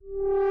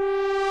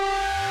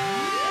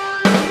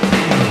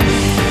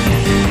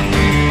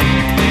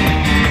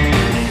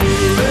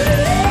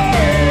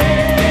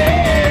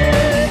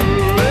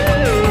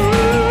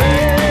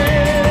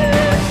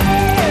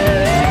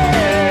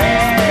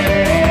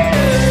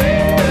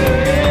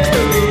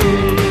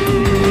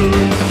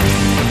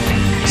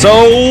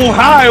So,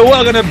 hi,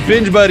 welcome to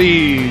Binge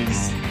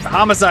Buddies,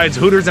 Homicides,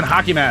 Hooters, and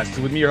Hockey Masks.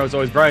 With me, your host,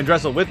 always, Bryan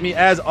Dressel. With me,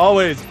 as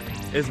always,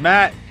 is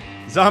Matt,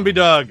 Zombie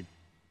Dog,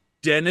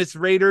 Dennis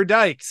Rader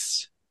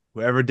Dykes.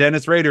 Whoever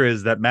Dennis Rader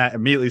is that Matt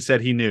immediately said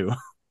he knew.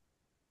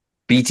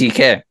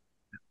 BTK.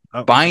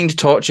 Oh. Bind,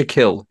 Torture,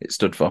 Kill, it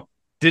stood for.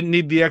 Didn't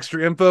need the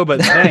extra info, but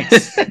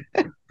thanks.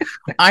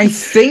 I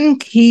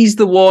think he's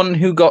the one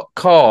who got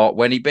caught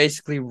when he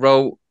basically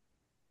wrote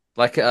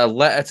like a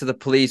letter to the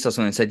police or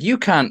something and said, you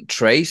can't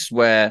trace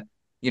where,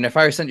 if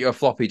I sent you a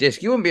floppy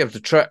disk, you wouldn't be able to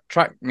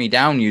track me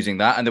down using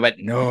that. And they went,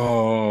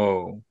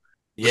 no.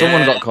 Yeah.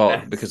 Someone got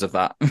caught because of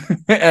that.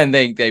 And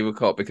they were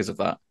caught because of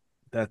that.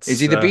 That's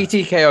Is either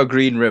BTK or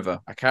Green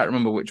River. I can't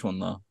remember which one,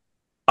 though.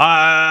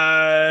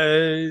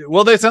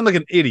 Well, they sound like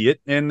an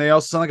idiot, and they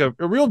also sound like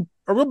a real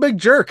big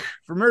jerk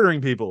for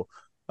murdering people.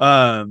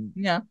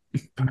 Yeah.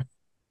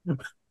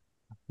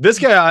 This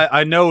guy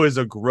I know is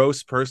a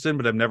gross person,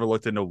 but I've never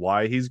looked into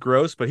why he's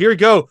gross. But here we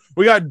go.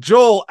 We got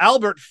Joel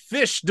Albert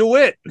Fish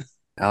Dewitte.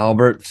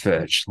 Albert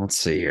Fish. Let's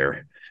see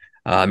here.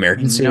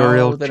 American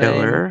serial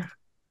killer.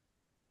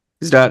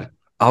 He's got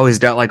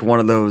like one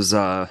of those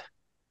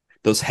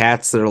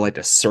hats that are like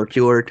a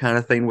circular kind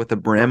of thing with a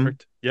brim.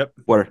 Perfect. Yep.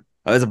 What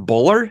is a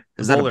bowler?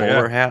 Is that a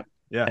bowler hat?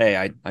 Yeah.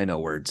 Hey, I know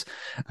words.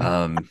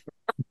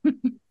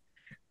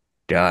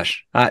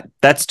 Gosh,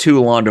 that's too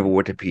long of a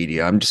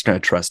Wikipedia. I'm just going to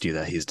trust you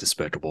that he's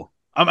despicable.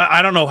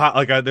 I don't know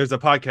how. There's a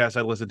podcast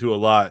I listen to a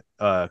lot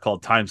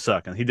called Time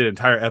Suck, and he did an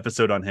entire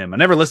episode on him. I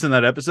never listened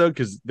to that episode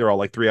because they're all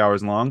like 3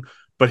 hours long,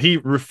 but he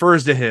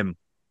refers to him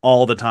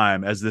all the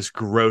time as this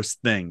gross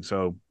thing.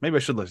 So maybe I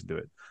should listen to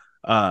it.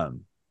 I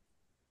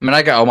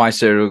got a lot of my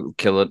serial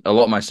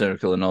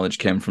killer knowledge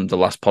came from the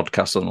last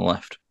podcast on the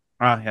left.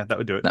 Yeah, that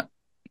would do it.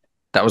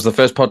 That was the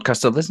first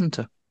podcast I listened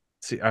to.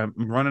 See, I'm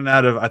running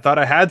out of. I thought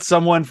I had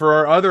someone for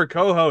our other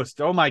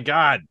co-host. Oh my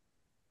god!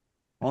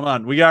 Hold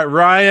on, we got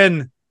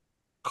Ryan,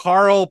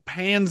 Carl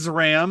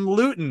Panzram,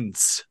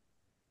 Lootens.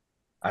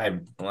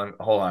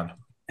 Hold on.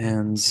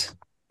 Hands.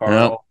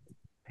 Carl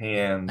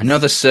Hands. I know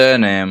the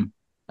surname.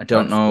 I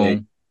don't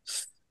know.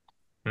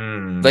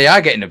 They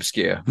are getting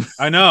obscure.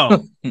 I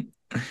know.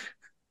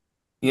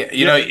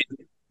 Yeah,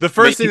 the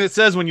first thing that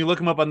says when you look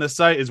him up on this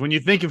site is when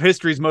you think of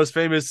history's most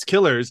famous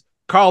killers,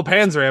 Carl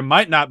Panzram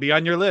might not be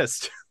on your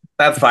list.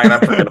 That's fine. I'm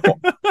forgettable.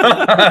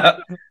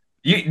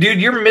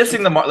 You're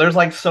missing the mark. There's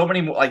like so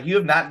many. Like you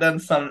have not done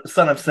Son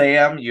of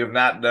Sam. You have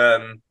not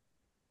done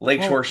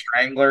Lakeshore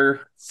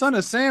Strangler. Son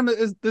of Sam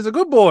is a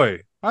good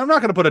boy. I'm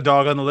not going to put a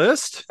dog on the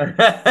list.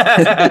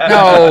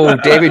 No,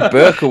 David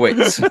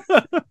Berkowitz.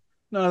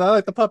 No, I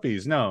like the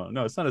puppies.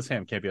 No, Son of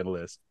Sam can't be on the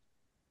list.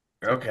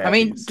 Okay. I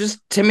mean,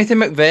 does Timothy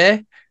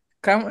McVeigh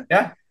count?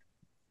 Yeah.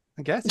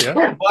 I guess, yeah.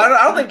 Well, I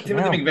don't think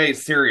Timothy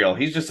McVeigh's serial.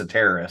 He's just a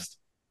terrorist.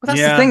 Well,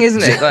 that's the thing,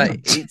 isn't it?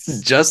 Like, it's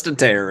just a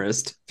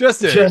terrorist.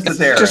 Just a terrorist.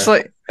 Just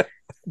like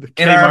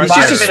in our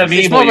environment of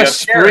evil, you have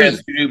spree.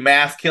 terrorists who do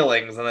mass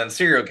killings, and then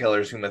serial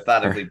killers who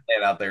methodically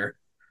plan out there.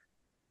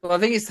 Well, I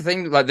think it's the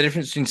thing, like the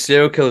difference between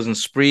serial killers and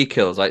spree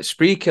killers. Like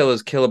spree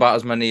killers kill about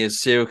as many as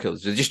serial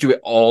killers. They just do it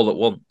all at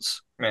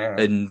once. Yeah.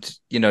 And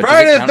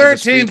Friday the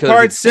 13th,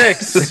 Part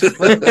 6.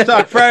 Let's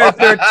talk Friday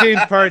the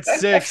 13th, Part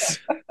 6.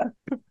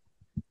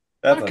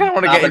 I kind of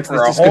want to get into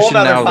this discussion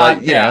now.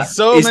 Like,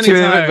 so many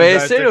times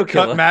a serial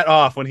killer. Cut Matt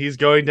off when he's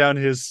going down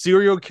his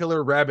serial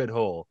killer rabbit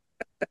hole.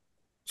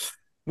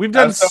 We've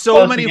done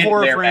so many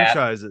horror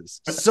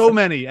franchises, so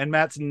many, and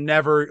Matt's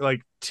never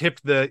like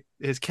tipped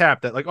his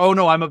cap that like, oh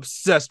no, I'm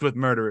obsessed with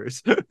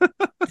murderers.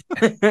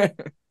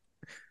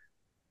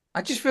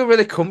 I just feel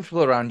really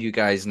comfortable around you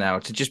guys now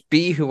to just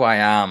be who I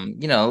am.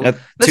 Let's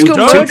too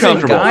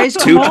comfortable, guys.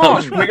 Too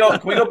comfortable.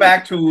 Can we go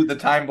back to the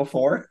time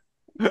before?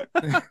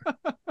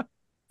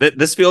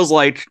 This feels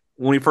like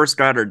when we first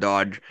got our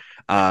dog,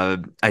 I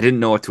didn't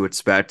know what to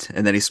expect,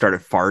 and then he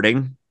started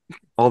farting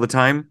all the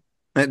time.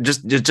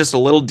 Just a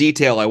little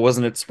detail I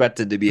wasn't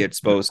expected to be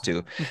exposed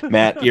to.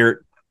 Matt,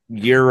 your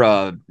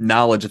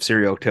knowledge of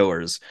serial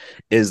killers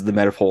is the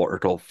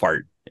metaphorical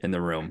fart in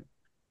the room.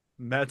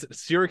 Matt's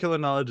serial killer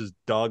knowledge is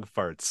dog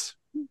farts.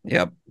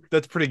 Yep,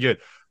 that's pretty good.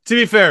 To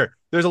be fair,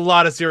 there's a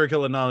lot of serial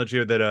killer knowledge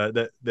here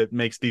that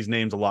makes these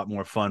names a lot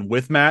more fun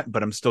with Matt,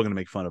 but I'm still going to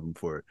make fun of him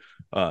for it.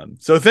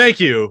 So thank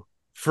you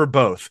for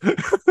both.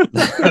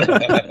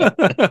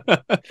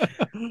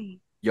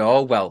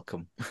 You're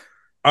welcome.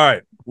 All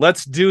right,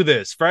 let's do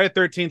this. Friday the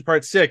 13th,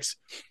 Part 6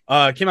 came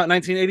out in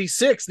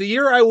 1986, the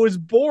year I was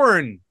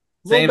born.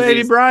 Little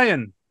baby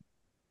Bryan.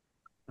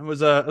 I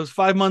was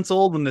 5 months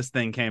old when this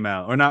thing came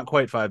out, or not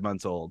quite 5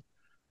 months old.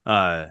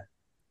 I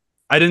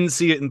didn't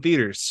see it in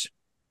theaters.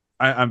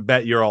 I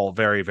bet you're all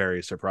very,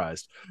 very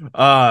surprised.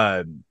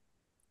 Part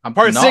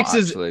 6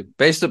 is actually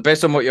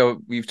based on what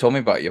you've told me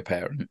about your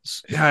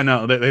parents. Yeah, I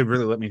know they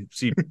really let me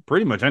see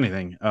pretty much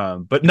anything,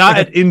 but not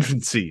at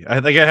infancy.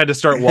 I think I had to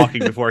start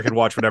walking before I could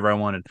watch whatever I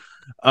wanted.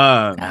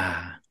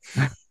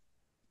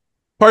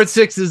 Part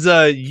 6 is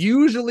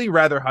usually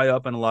rather high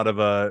up on a lot of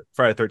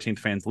Friday the 13th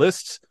fans'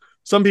 lists.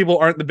 Some people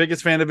aren't the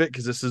biggest fan of it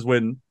because this is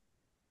when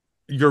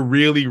you're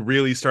really,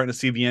 really starting to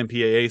see the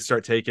MPAA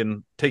start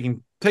taking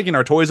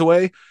our toys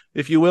away,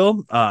 if you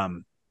will.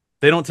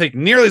 They don't take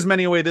nearly as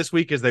many away this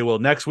week as they will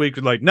next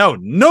week. Like, no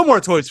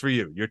more toys for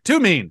you. You're too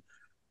mean.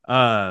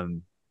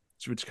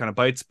 Which kind of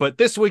bites. But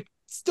this week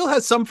still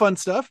has some fun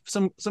stuff,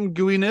 some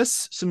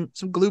gooiness, some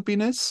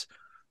gloopiness,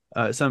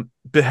 some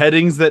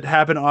beheadings that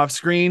happen off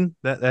screen.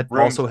 That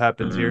also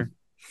happens here.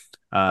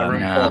 A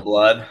room full of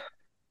blood.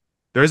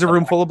 There's a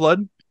room full of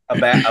blood. A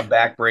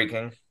back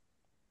breaking.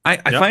 I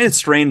find it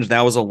strange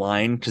that was a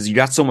line because you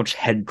got so much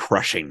head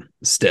crushing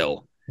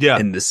still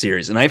in this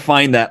series. And I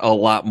find that a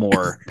lot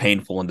more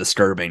painful and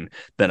disturbing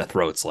than a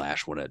throat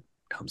slash when it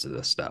comes to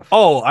this stuff.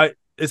 Oh,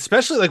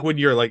 especially like when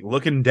you're like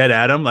looking dead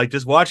at him, like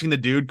just watching the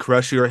dude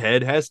crush your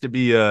head has to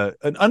be an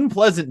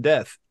unpleasant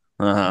death.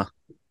 Uh-huh.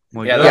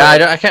 Like,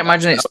 I can't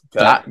imagine it's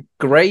that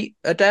great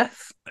a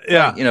death.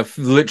 Yeah. Like,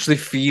 literally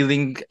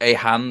feeling a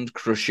hand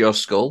crush your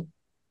skull.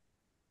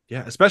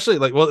 Yeah, especially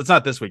like, well, it's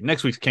not this week.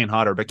 Next week's Kane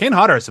Hodder, but Kane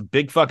Hodder has some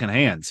big fucking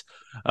hands.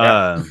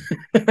 Yeah.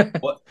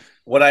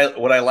 What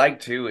I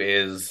like too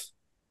is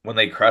when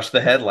they crush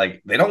the head,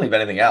 like they don't leave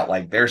anything out.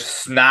 Like there's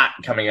snot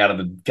coming out of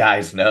the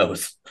guy's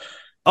nose.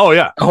 Oh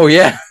yeah.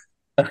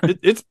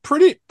 It's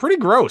pretty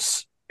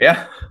gross.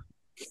 Yeah.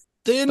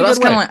 But that's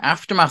kind of like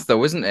aftermath,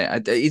 though, isn't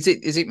it? Is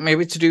it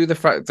maybe to do with the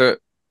fact that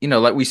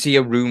like we see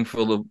a room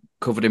full of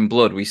covered in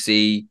blood, we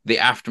see the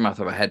aftermath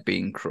of a head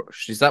being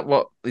crushed. Is that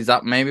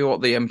maybe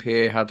what the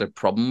MPA had a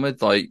problem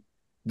with? Like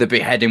the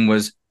beheading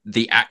was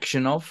the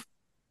action of?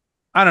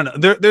 I don't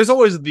know. There's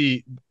always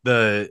the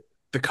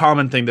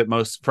common thing that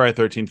most Friday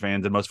 13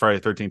 fans and most Friday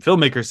 13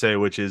 filmmakers say,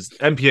 which is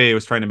MPA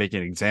was trying to make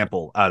an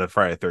example out of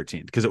Friday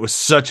 13 because it was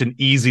such an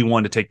easy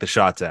one to take the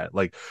shots at.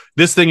 Like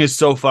this thing is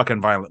so fucking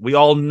violent. We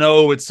all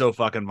know it's so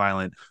fucking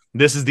violent.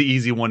 This is the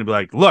easy one to be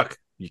like, look,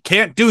 you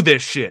can't do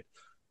this shit.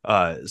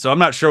 So I'm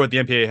not sure what the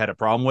MPA had a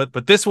problem with,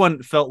 but this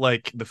one felt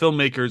like the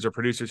filmmakers or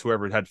producers,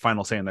 whoever had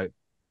final say in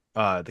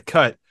the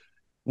cut,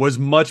 was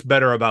much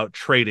better about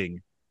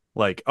trading.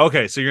 Like,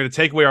 okay, so you're going to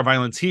take away our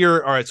violence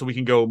here. All right, so we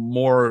can go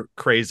more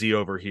crazy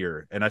over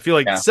here. And I feel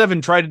like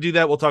 7 tried to do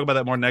that. We'll talk about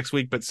that more next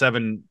week, but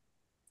 7,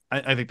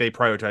 I think they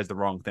prioritized the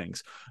wrong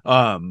things.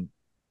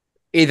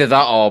 Either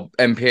that or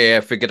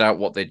MPA figured out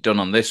what they'd done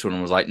on this one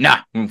and was like, nah,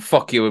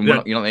 fuck you. And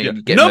you're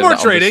not no more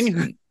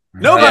trading.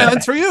 No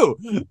violence for you.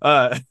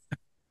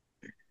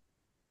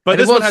 But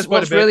this one has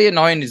what's really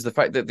annoying is the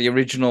fact that the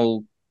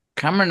original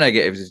camera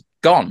negatives is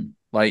gone,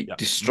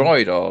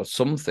 destroyed or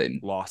something.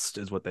 Lost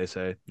is what they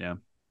say. Yeah.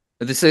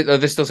 Are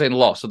they still saying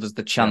lost? So there's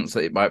the chance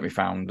that it might be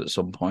found at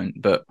some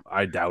point, but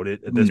I doubt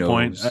it at this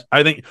point.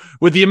 I think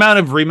with the amount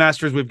of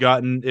remasters we've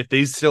gotten, if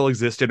these still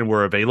existed and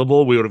were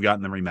available, we would have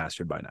gotten them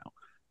remastered by now.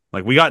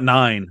 Like we got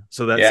 9,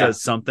 so that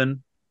says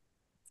something.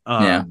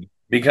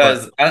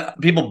 Because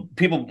people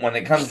when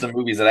it comes to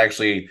movies that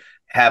actually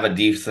have a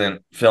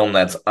decent film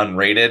that's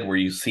unrated, where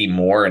you see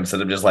more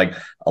instead of just like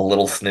a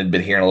little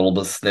snippet here and a little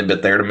bit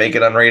snippet there to make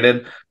it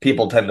unrated,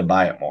 people tend to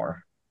buy it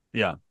more.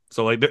 Yeah.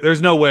 So like,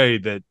 there's no way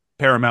that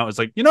Paramount is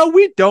like,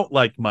 we don't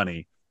like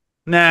money.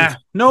 Nah,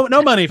 no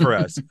money for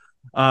us.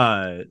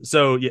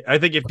 So yeah, I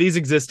think if these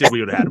existed,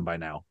 we would have had them by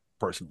now.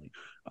 Personally,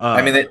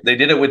 I mean, they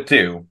did it with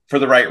 2 for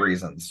the right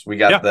reasons. We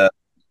got the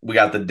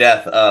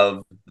death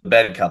of the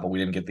bed couple. We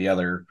didn't get the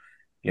other,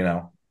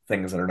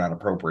 things that are not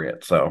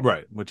appropriate. So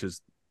right, which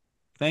is.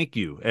 Thank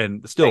you.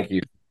 And still,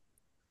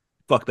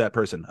 fuck that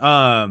person.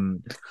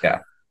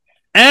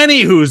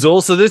 Any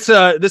hoozle. So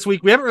this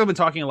week, we haven't really been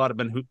talking a lot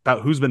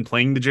about who's been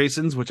playing the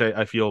Jasons, which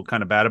I feel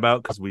kind of bad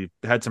about because we've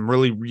had some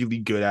really, really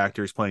good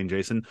actors playing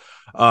Jason.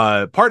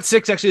 Part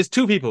 6 actually has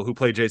 2 people who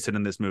play Jason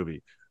in this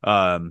movie.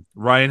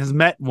 Ryan has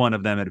met one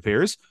of them, it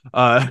appears.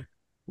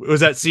 Was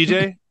that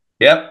CJ?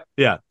 Yep.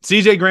 Yeah.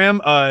 CJ Graham.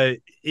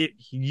 It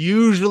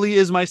usually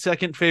is my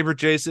second favorite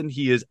Jason.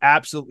 He is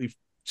absolutely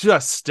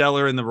just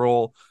stellar in the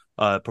role.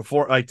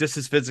 Just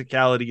his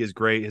physicality is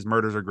great. His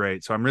murders are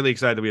great. So I'm really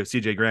excited that we have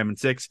CJ Graham in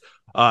 6.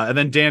 And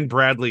then Dan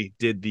Bradley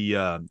did the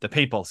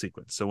paintball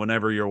sequence. So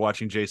whenever you're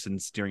watching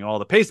Jason's during all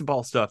the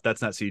paintball stuff,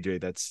 that's not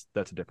CJ. That's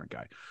a different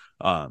guy.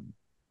 I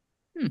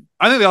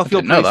think they all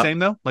feel pretty the same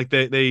though. Like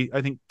they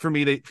I think for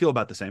me, they feel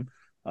about the same.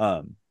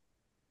 And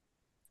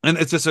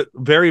it's just a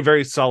very,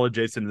 very solid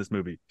Jason in this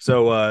movie.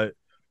 So,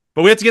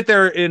 but we have to get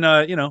there in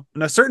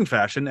a certain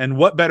fashion. And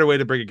what better way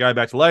to bring a guy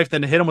back to life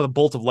than to hit him with a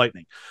bolt of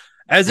lightning?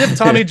 As if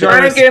Tommy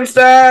Jarvis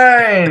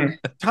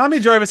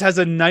has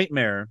a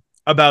nightmare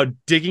about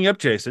digging up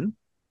Jason,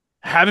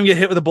 having him get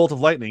hit with a bolt of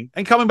lightning,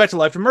 and coming back to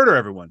life to murder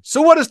everyone.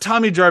 So what does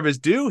Tommy Jarvis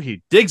do?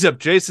 He digs up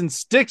Jason,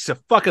 sticks a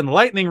fucking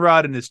lightning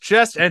rod in his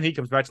chest, and he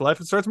comes back to life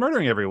and starts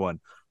murdering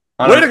everyone.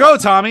 Way to go,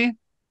 Tommy.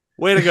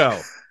 Way to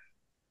go.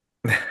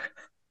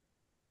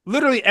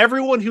 Literally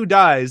everyone who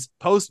dies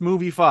post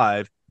movie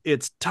 5,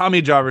 it's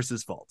Tommy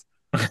Jarvis's fault.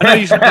 I know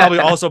you should probably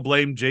also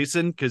blame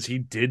Jason because he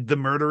did the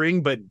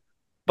murdering, but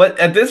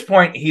at this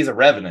point, he's a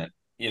revenant.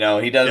 He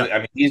does. Yeah. I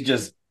mean, he's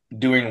just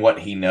doing what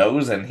he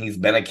knows, and he's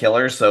been a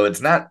killer. So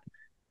it's not.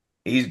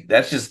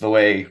 That's just the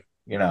way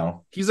you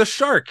know. He's a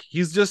shark.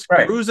 He's just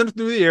Right. cruising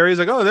through the area. He's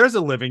like, oh, there's a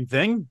living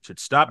thing. Should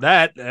stop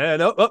that.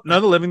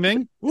 Another living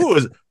thing. Ooh,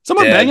 is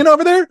someone Dead. banging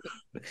over there?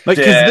 Like,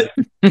 Dead.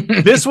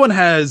 this one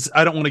has,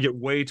 I don't want to get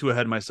way too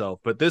ahead of myself,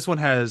 but this one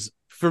has,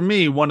 for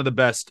me, one of the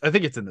best. I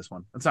think it's in this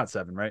one. It's not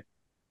 7, right?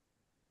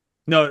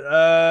 No,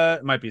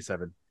 it might be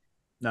 7.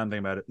 Now I'm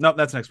thinking about it. No,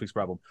 that's next week's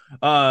problem.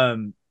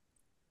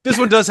 This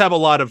one does have a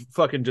lot of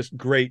fucking just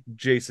great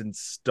Jason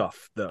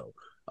stuff, though.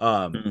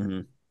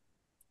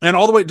 And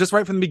all the way, just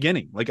right from the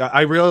beginning. Like,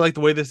 I really like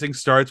the way this thing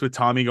starts with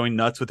Tommy going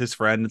nuts with his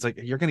friend. It's like,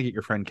 you're going to get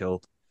your friend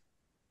killed.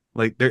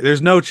 Like,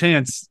 there's no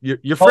chance.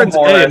 Your friend's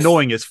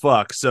annoying as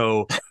fuck.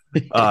 So,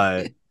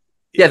 yeah,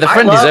 the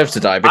friend deserves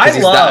to die because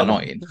he's that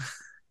annoying.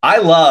 I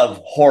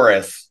love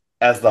Horace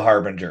as the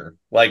Harbinger.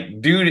 Like,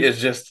 dude is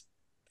just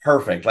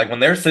perfect. Like, when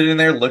they're sitting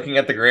there looking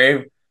at the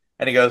grave,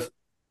 and he goes,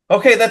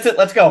 okay, that's it,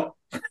 let's go.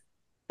 And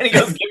he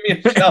goes, give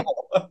me a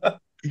shovel.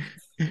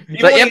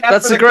 Like, yep,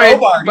 that's a great.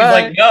 He's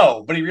like,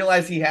 no, but he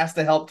realized he has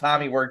to help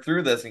Tommy work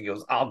through this, and he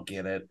goes, I'll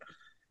get it.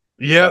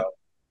 Yep.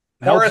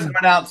 So, Horace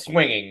went out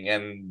swinging,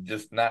 and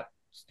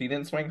he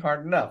didn't swing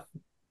hard enough.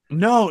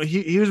 No,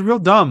 he was real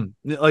dumb.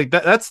 Like,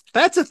 that's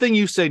a thing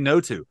you say no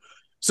to.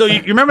 So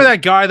you remember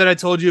that guy that I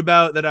told you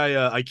about that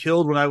I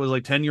killed when I was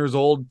like 10 years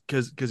old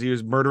because he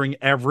was murdering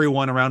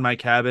everyone around my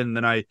cabin, and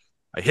then I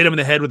hit him in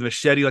the head with a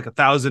machete like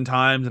 1,000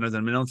 times, and I was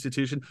in a mental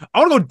institution. I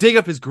want to go dig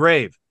up his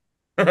grave.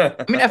 I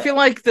mean, I feel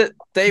like that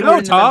they were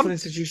in the mental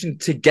institution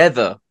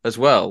together as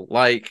well.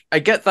 Like, I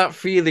get that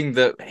feeling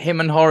that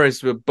him and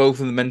Horace were both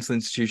in the mental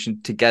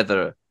institution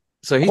together.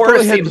 So he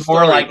probably had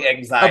more like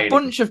anxiety a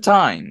bunch of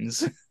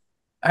times.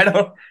 I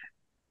don't.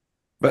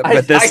 But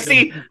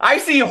I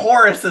see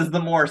Horace as the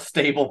more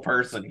stable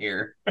person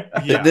here.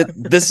 Yeah.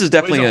 This is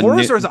definitely a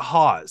Horace or is it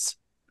Hawes?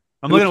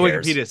 I'm looking at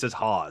Wikipedia. It says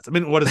Hawes. I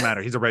mean, what does it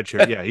matter? He's a red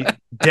shirt. Yeah,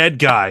 dead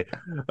guy.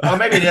 Oh,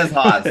 maybe it is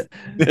Hawes.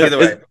 Either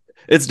way.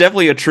 It's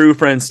definitely a true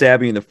friend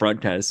stabbing in the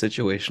front kind of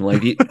situation.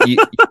 Like,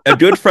 a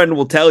good friend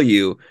will tell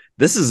you,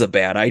 this is a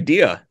bad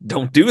idea.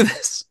 Don't do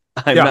this.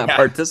 I'm not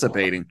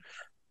participating.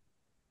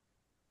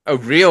 A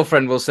real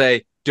friend will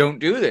say, don't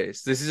do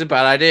this. This is a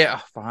bad idea.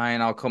 Oh,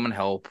 fine, I'll come and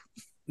help.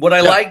 What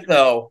I like,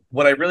 though,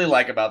 what I really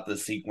like about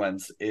this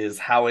sequence is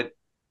how it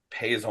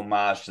pays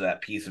homage to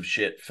that piece of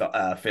shit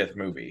fifth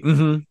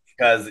movie.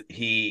 Because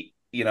he,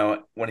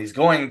 when he's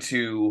going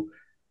to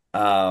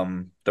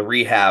the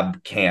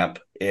rehab camp,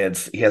 he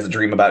has a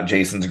dream about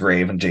Jason's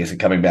grave and Jason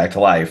coming back to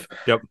life.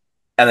 Yep.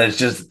 And it's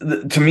just,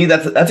 to me,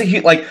 that's a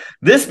huge, like,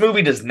 this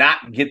movie does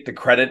not get the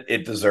credit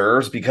it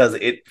deserves because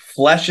it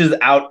fleshes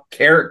out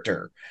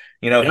character.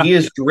 He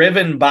is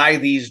driven by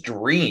these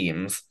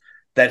dreams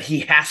that he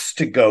has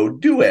to go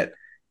do it.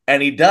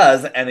 And he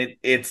does. And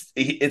it's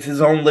his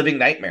own living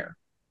nightmare.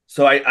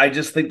 So I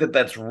just think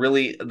that's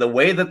really, the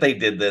way that they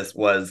did this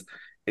was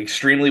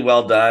extremely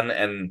well done.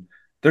 And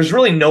there's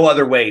really no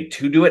other way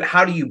to do it.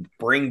 How do you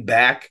bring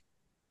back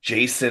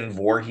Jason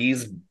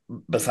Voorhees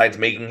besides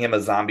making him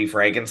a zombie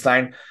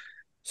Frankenstein?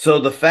 So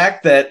the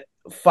fact that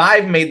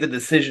 5 made the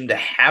decision to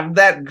have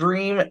that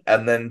dream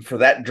and then for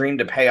that dream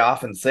to pay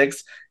off in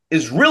 6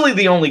 is really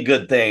the only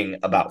good thing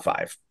about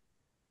 5.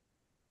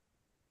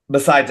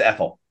 Besides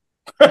Ethel.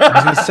 I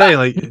was going to say,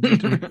 like,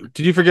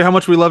 did you forget how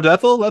much we loved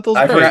Ethel? Ethel's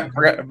great. I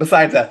forgot.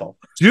 Besides Ethel.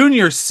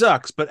 Junior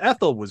sucks, but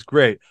Ethel was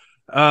great.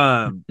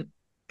 But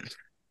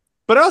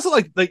I also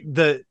like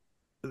the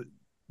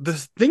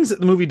things that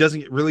the movie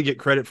doesn't really get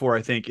credit for,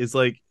 I think, is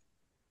like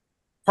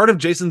part of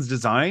Jason's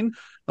design.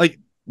 Like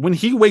when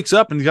he wakes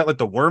up and he's got like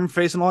the worm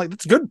face and all, like,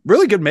 that's good,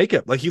 really good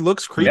makeup. Like he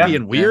looks creepy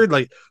and weird. Yeah.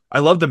 Like I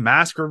love the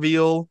mask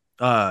reveal,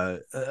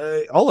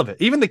 all of it.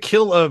 Even the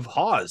kill of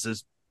Hawes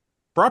is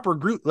proper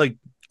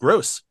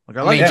gross. Like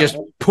I like just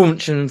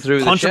punching him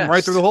through punch him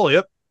right through the hole.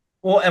 Yep.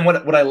 Well, and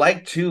what I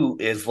like too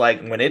is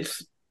like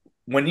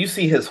when you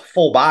see his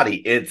full body,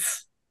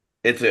 it's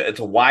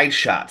a wide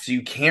shot, so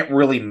you can't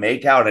really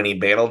make out any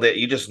battle.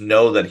 You just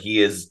know that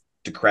he is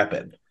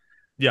decrepit.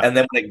 Yeah. And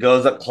then when it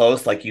goes up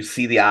close, like you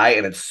see the eye,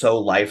 and it's so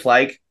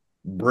lifelike.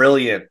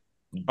 Brilliant.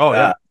 Oh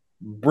yeah,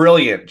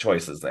 brilliant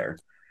choices there.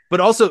 But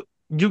also,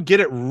 you get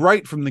it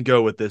right from the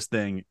go with this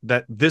thing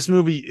that this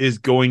movie is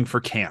going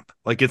for camp.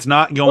 Like it's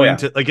not going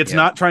to like it's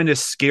not trying to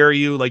scare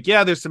you. Like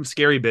there's some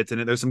scary bits in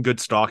it. There's some good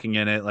stalking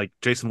in it. Like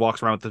Jason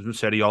walks around with the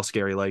machete, all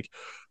scary. Like,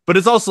 but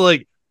it's also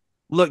like,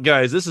 look,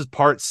 guys, this is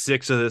part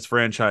 6 of this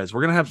franchise.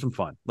 We're gonna have some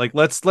fun. Like,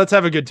 let's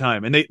have a good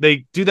time. And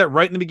they do that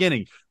right in the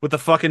beginning with the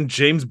fucking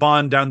James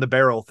Bond down the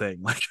barrel thing.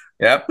 Like,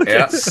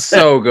 yeah,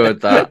 so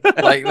good that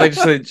like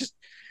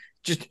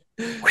just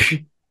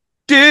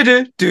the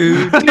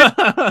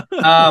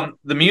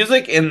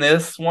music in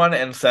this one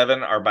and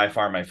 7 are by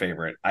far my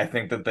favorite. I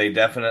think that they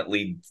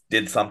definitely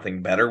did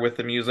something better with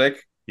the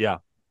music. Yeah,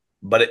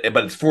 but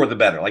it's for the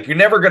better. Like you're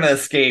never gonna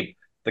escape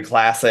the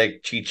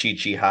classic chi chi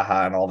chi ha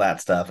ha and all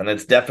that stuff, and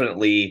it's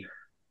definitely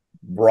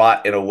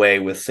brought in a way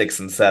with 6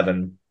 and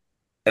 7,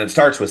 and it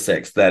starts with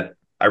 6 that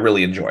I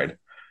really enjoyed.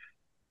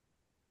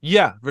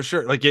 Yeah, for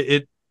sure. Like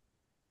it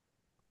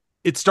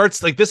it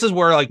starts like this is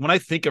where like when I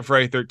think of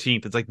Friday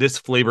 13th, it's like this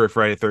flavor of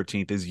Friday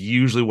 13th is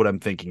usually what I'm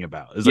thinking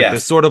about. Is like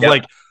this sort of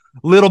like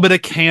little bit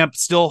of camp,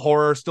 still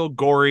horror, still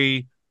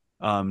gory,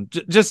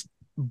 just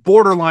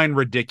borderline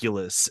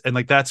ridiculous, and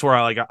like that's where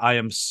I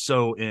am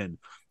so in,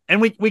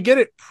 and we get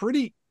it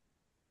pretty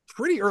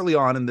early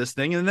on in this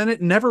thing, and then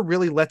it never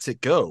really lets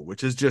it go,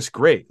 which is just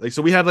great. Like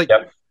so we have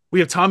we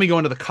have Tommy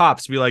going to the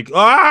cops, be like,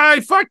 I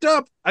fucked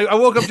up. I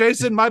woke up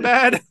Jason, my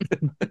bad.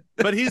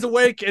 But he's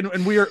awake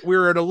and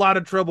we're in a lot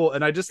of trouble.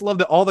 And I just love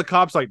that all the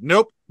cops like,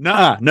 nope,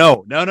 nah,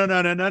 no.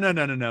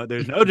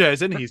 There's no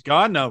Jason. He's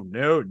gone. No,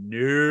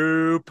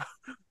 nope.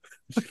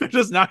 They're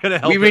just not gonna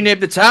help. We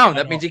renamed the town.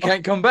 That means he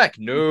can't come back.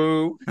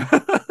 No.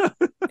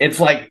 It's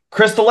like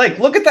Crystal Lake.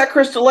 Look at that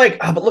Crystal Lake.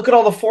 But look at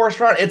all the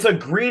forest around. It's a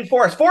green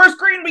forest. Forest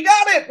Green, we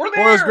got it. We're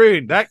there. Forest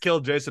Green. That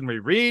killed Jason. We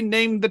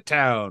renamed the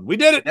town. We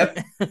did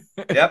it.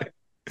 Yep.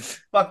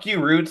 Fuck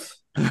you,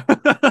 Roots.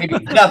 Maybe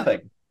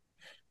nothing.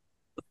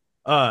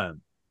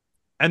 And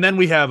then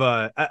we have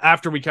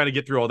after we kind of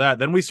get through all that,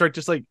 then we start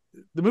just like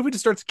the movie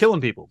just starts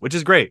killing people, which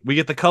is great. We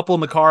get the couple in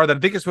the car that I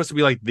think is supposed to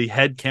be like the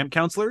head camp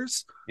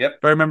counselors. Yep.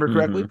 If I remember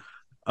correctly.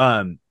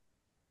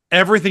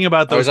 Everything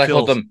about those I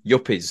called them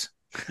yuppies.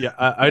 Yeah,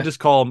 I just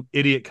call them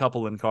idiot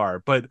couple in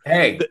car, but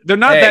hey, they're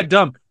not that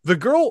dumb. The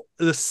girl,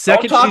 the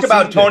second don't talk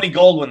about Tony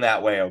Goldwyn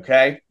that way,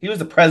 okay? He was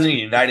the president of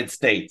the United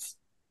States,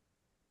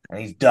 and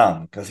he's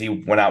dumb because he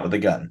went out with a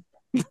gun.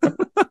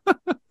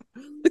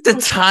 The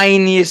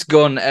tiniest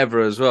gun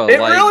ever as well. It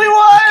really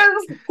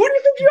was. Who do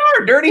you think you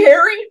are, Dirty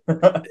Harry?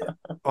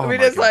 I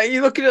mean, it's like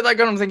you're looking at that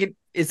gun. I'm thinking,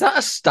 is that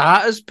a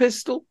starter's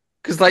pistol?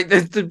 Because like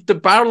the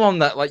barrel on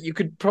that, like you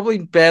could probably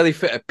barely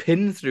fit a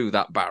pin through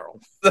that barrel.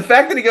 The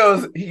fact that he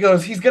goes,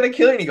 he's gonna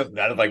kill you. And he goes,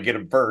 not if I get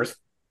him first.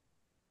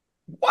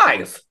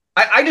 Wise.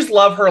 I just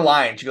love her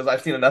line. She goes,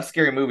 I've seen enough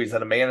scary movies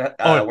that a man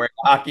wearing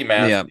a hockey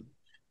mask.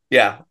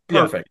 Yeah,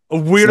 perfect. A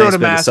weirdo in a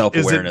mask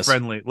isn't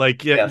friendly. Like,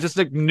 just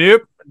like,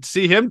 nope.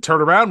 See him,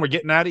 turn around. We're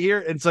getting out of here.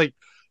 And it's like,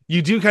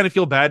 you do kind of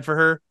feel bad for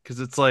her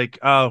because it's like,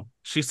 oh,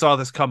 she saw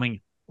this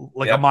coming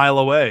like a mile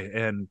away.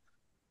 And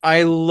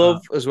I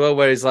love as well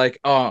where he's like,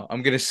 oh,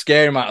 I'm going to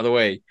scare him out of the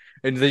way.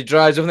 And he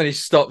drives up and then he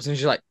stops and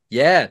she's like,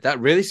 yeah, that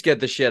really scared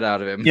the shit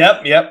out of him.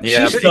 Yep.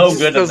 She's so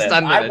good at this.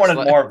 I wanted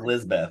more of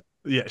Lisbeth.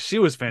 Yeah, she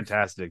was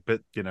fantastic,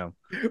 but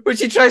when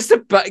she tries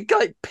to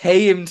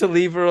pay him to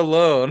leave her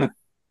alone.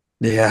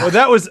 Yeah. Well,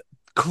 that was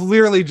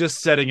clearly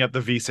just setting up the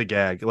Visa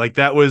gag. Like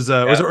that was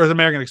was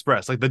American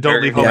Express. Like the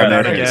don't leave home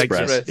without a gag.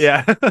 Express.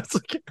 Yeah. It's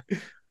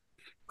like,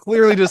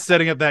 clearly just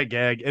setting up that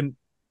gag, and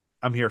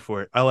I'm here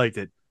for it. I liked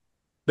it.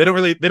 They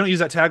don't use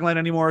that tagline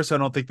anymore, so I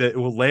don't think that it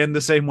will land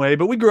the same way.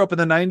 But we grew up in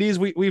the 90s.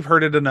 We've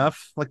heard it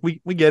enough. Like we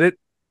get it.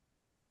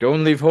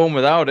 Don't leave home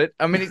without it.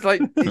 I mean, it's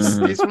like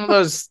it's one of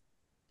those.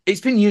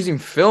 It's been used in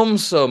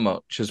films so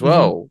much as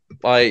well.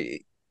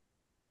 Like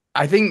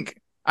I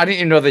think I didn't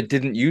even know they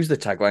didn't use the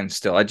tagline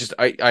still.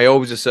 I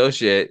always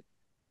associate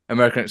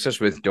American Express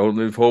with "Don't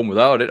leave home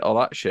without it," all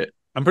that shit.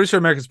 I'm pretty sure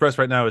American Express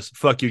right now is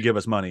 "fuck you, give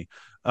us money."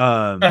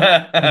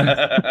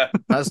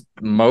 That's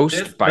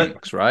most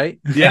banks, right?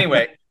 Yeah.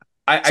 Anyway.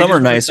 Some are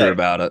nicer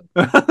about it.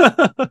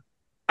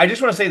 I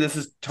just want to say this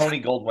is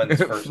Tony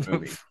Goldwyn's first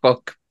movie.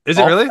 Fuck. Is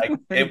it really?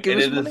 It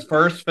is his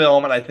first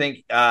film, and I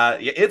think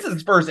it's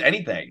his first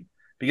anything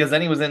because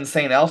then he was in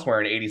St.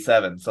 Elsewhere in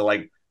 '87. So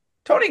like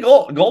Tony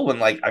Goldwyn,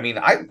 like I mean,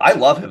 I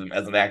love him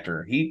as an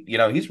actor.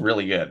 He's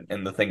really good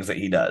in the things that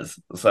he does.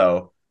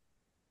 So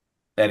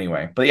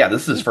anyway, but yeah,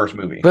 this is his first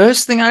movie.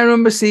 First thing I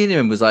remember seeing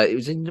him was like it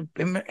was in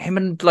him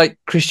and like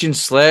Christian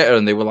Slater,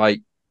 and they were like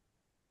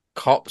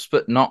cops,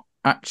 but not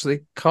actually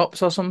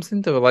cops or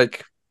something. They were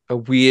like a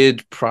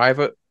weird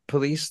private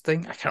police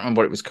thing. I can't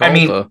remember what it was called. I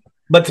mean,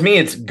 but to me,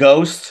 it's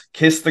Ghost,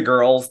 Kiss the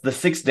Girls, The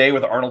Sixth Day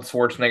with Arnold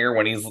Schwarzenegger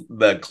when he's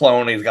the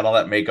clone. He's got all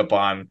that makeup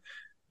on.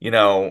 He's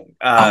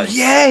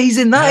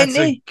in that,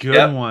 isn't he?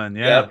 Good one.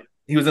 Yeah. Yep.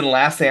 He was in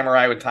Last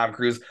Samurai with Tom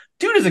Cruise.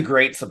 Dude is a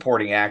great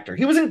supporting actor.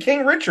 He was in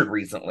King Richard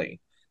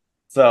recently.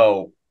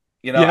 So,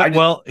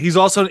 well, he's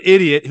also an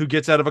idiot who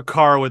gets out of a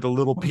car with a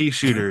little pea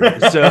shooter.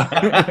 So,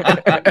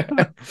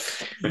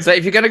 so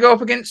if you're going to go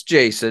up against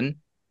Jason,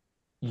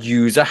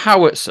 use a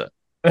howitzer.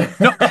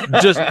 No,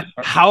 just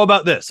how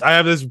about this? I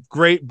have this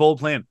great bold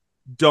plan.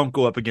 Don't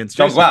go up against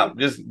Jason. Don't go out.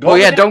 Just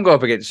go. Don't go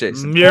up against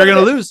Jason. You're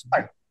going to lose.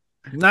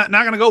 Not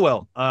going to go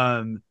well.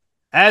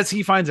 As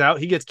he finds out,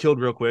 he gets killed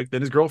real quick.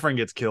 Then his girlfriend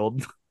gets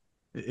killed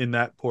in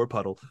that poor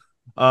puddle.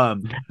 I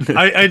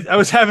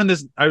was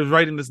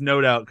writing this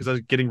note out because I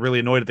was getting really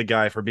annoyed at the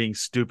guy for being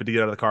stupid to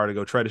get out of the car to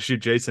go try to shoot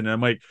Jason, and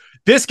I'm like,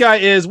 this guy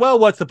is, well,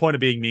 what's the point of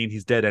being mean?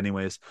 He's dead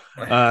anyways.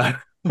 After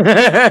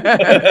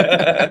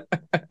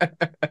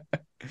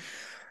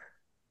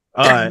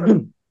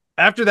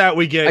that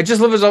we get, I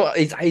just love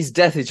his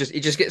death is just, he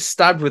just gets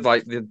stabbed with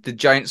like the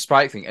giant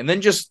spike thing and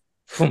then just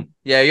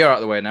you're out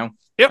of the way now.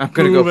 Yep, I'm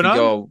gonna go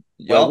for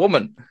your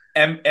woman.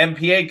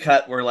 MPA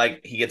cut where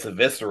like he gets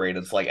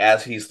eviscerated. It's like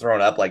as he's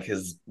thrown up, like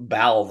his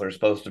bowels are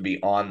supposed to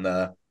be on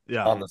the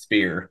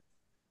spear.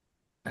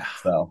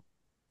 So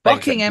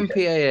fucking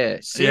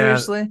MPAA,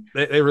 seriously?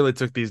 Yeah, they really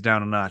took these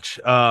down a notch.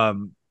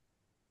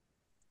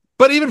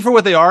 But even for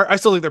what they are, I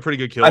still think they're pretty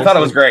good kills. I thought it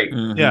was great.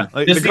 Yeah,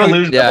 like, just the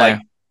illusion of like,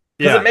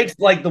 because it makes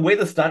like the way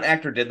the stunt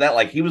actor did that,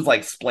 like he was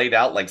like splayed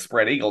out like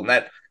spread eagle,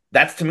 and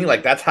that's to me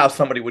like that's how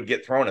somebody would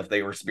get thrown if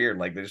they were speared.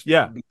 Like they just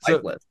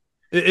so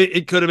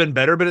it could have been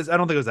better, but I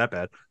don't think it was that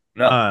bad.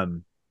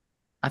 No.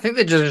 I think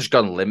they just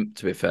gone limp.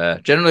 To be fair,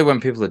 generally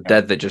when people are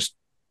dead, they just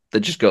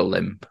go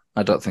limp.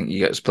 I don't think you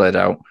get splayed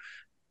out.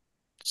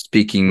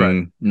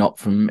 Speaking not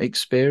from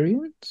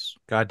experience.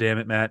 God damn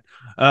it, Matt.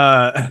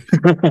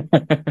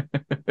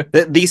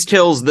 These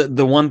kills,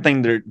 the one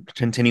thing they're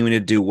continuing to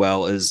do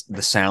well is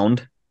the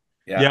sound.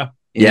 Yeah.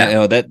 You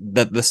know, that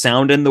the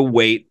sound and the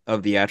weight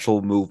of the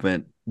actual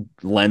movement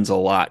lends a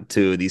lot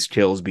to these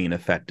kills being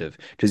effective,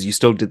 because you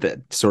still did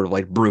that sort of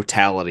like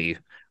brutality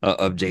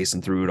of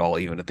Jason through it all,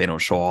 even if they don't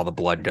show all the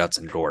blood, guts,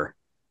 and gore.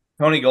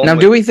 Tony Gold. Now,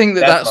 do we think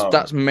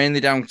that's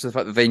mainly down to the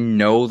fact that they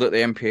know that the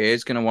MPA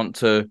is going to want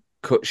to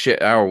cut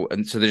shit out,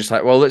 and so they're just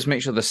like, well, let's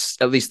make sure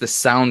at least the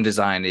sound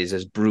design is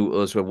as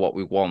brutal as what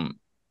we want?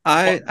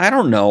 I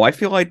don't know. I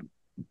feel like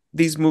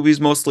these movies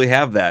mostly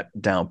have that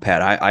down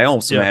pat. I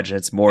almost imagine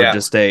it's more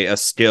just a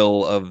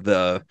skill of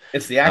the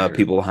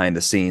people behind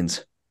the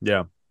scenes.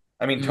 Yeah.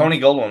 I mean, Tony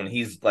Goldwyn,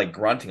 he's like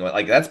grunting,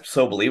 like that's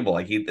so believable.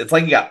 Like it's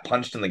like he got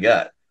punched in the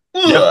gut.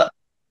 Yeah.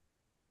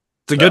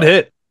 It's a good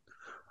hit.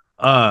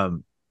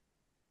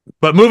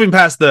 But moving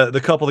past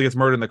the couple that gets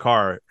murdered in the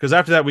car, because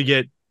after that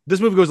this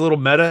movie goes a little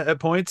meta at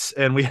points,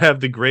 and we have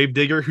the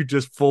gravedigger who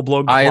just full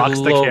blown clocks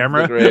the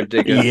camera. The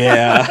gravedigger.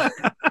 Yeah.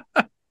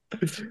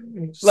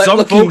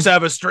 Some folks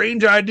have a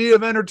strange idea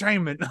of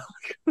entertainment.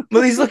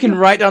 Well, he's looking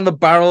right down the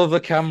barrel of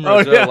the camera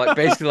as well, like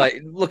basically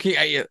like looking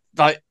at you.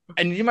 Like,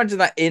 and you imagine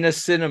that in a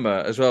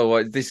cinema as well,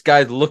 like this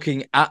guy's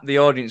looking at the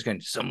audience going,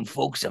 some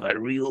folks have a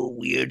real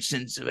weird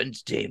sense of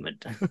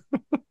entertainment.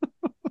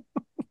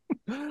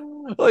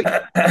 Like,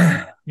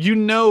 you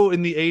know,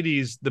 in the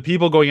 80s, the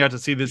people going out to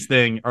see this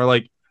thing are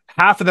like,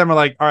 half of them are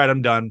like, all right,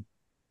 I'm done.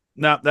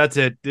 No, that's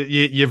it.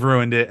 You've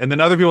ruined it. And then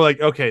other people are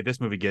like, okay,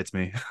 this movie gets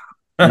me.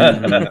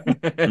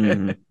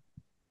 Mm-hmm.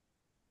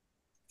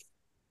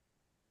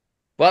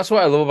 Well, that's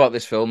what I love about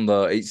this film,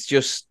 though. It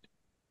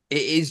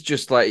is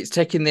just like, it's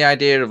taking the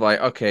idea of like,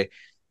 okay,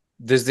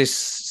 there's this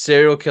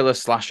serial killer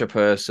slasher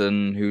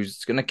person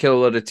who's going to kill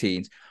a lot of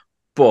teens,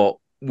 but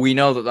we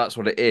know that that's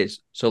what it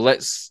is. So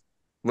let's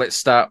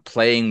start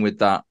playing with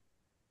that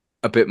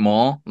a bit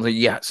more.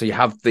 Like, so you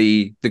have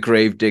the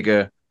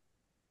gravedigger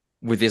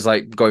with his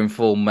like going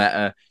full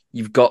meta.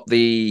 You've got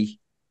the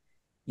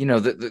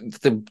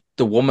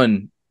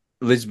woman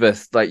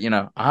Elizabeth, like, you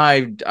know,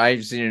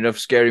 I've seen enough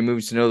scary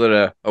movies to know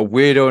that a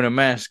weirdo in a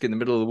mask in the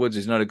middle of the woods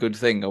is not a good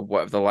thing, or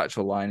whatever the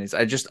actual line is.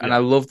 And I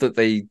love that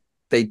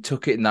they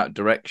took it in that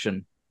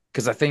direction,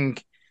 because I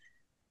think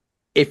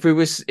if we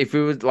were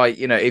like,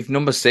 you know, if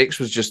number 6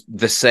 was just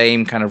the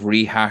same kind of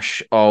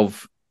rehash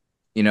of,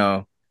 you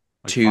know,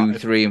 like 2,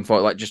 3, and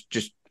 4, like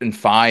just and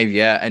 5,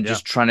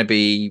 just trying to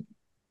be,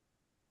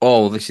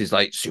 oh, this is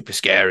like super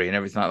scary and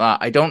everything like that,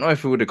 I don't know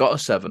if we would have got a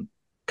 7,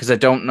 because I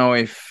don't know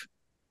if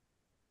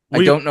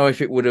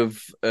it would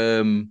have.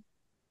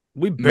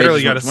 We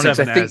barely got a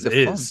 7 as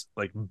is.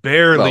 Like,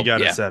 barely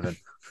got a 7.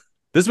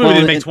 This movie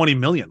didn't make 20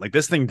 million. Like,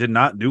 this thing did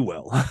not do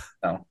well.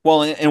 No.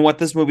 Well, and what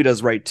this movie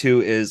does right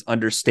too is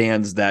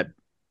understands that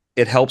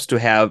it helps to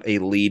have a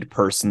lead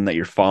person that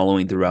you're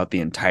following throughout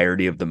the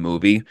entirety of the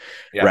movie,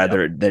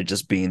 rather than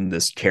just being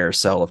this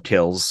carousel of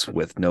kills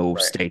with no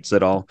stakes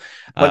at all.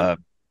 But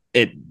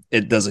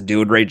it doesn't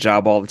do a great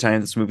job all the time,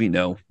 this movie,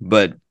 no,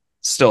 but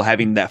still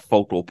having that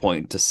focal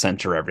point to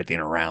center everything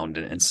around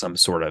and some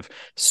sort of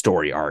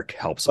story arc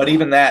helps. But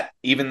even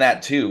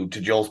that too, to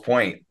Joel's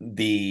point,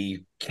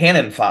 the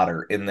cannon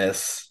fodder in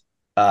this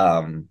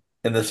film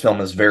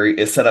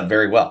is set up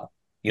very well.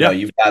 You know,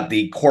 you've got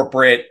the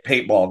corporate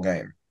paintball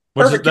game.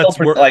 Perfect kill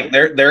for, like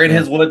they're in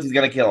his woods, he's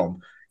gonna kill him.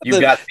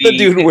 You've got the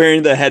dude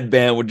wearing the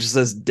headband which just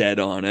says dead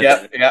on it.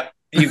 Yep.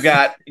 You've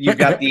got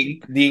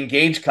the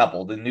engaged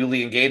couple, the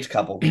newly engaged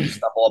couple who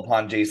stumble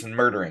upon Jason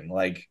murdering.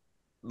 Like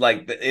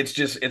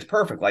it's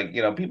perfect. Like,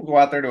 you know, people go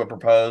out there to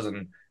propose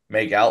and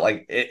make out.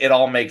 Like it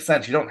all makes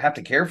sense. You don't have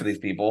to care for these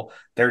people.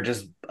 They're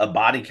just a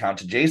body count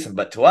to Jason.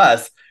 But to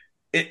us,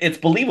 it's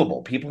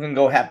believable. People can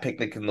go have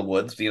picnic in the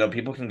woods. You know,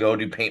 people can go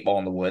do paintball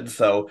in the woods.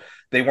 So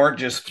they weren't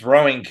just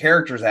throwing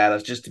characters at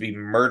us just to be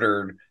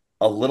murdered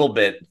a little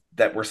bit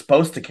that we're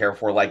supposed to care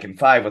for, like in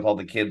 5 with all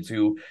the kids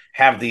who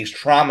have these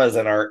traumas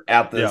and are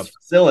at this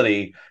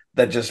facility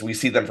that just we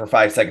see them for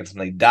 5 seconds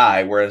and they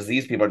die. Whereas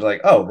these people are just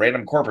like, oh,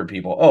 random corporate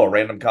people. Oh,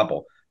 random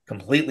couple.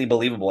 Completely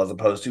believable, as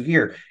opposed to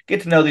here,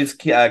 get to know these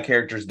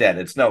characters dead.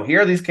 It's no,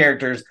 here are these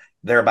characters,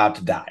 they're about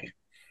to die.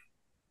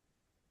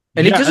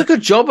 And he does a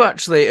good job,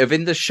 actually, of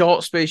in the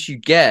short space you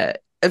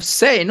get of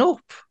setting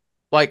up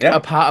like a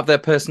part of their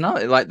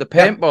personality. Like the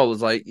paintball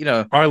is like, you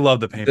know, I love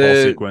the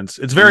paintball sequence.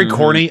 It's very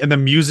corny and the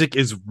music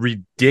is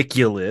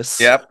ridiculous.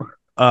 Yep.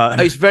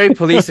 It's very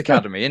Police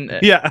Academy, isn't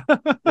it? Yeah.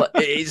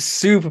 It's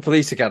super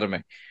Police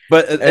Academy.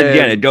 But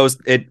again,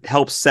 it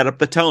helps set up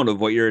the tone of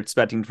what you're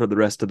expecting for the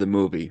rest of the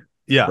movie.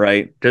 Yeah.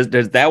 Right.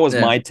 That was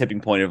Yeah. my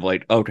tipping point of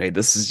like, okay,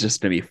 this is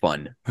just gonna be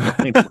fun.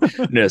 Like,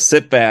 I'm gonna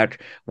sit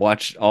back,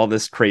 watch all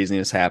this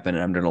craziness happen,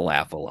 and I'm gonna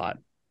laugh a lot.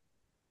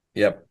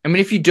 Yep. I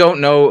mean, if you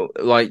don't know,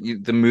 like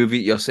the movie,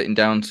 you're sitting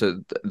down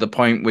to the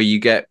point where you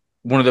get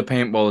one of the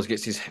paintballers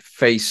gets his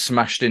face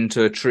smashed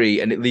into a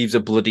tree and it leaves a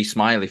bloody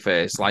smiley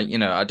face. Like,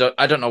 I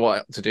don't know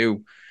what to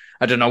do.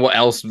 I don't know what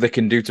else they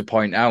can do to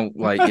point out.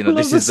 Like,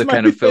 this is the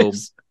kind of film.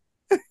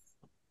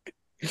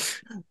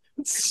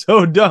 It's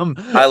so dumb.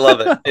 I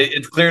love it.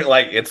 It's clear,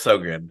 like it's so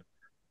good.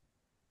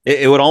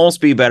 It would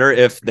almost be better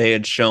if they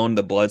had shown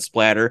the blood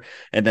splatter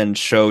and then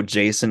showed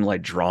Jason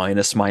like drawing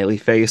a smiley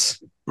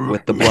face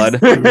with the blood.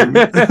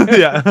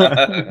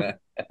 Yeah.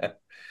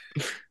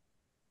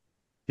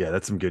 Yeah,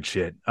 that's some good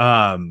shit.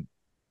 I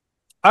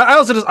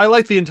also I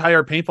like the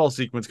entire paintball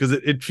sequence because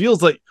it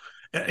feels like,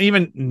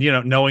 even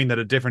knowing that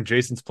a different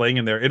Jason's playing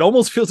in there, it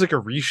almost feels like a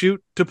reshoot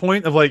to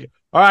point of like,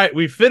 all right,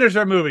 we finished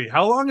our movie.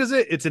 How long is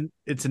it?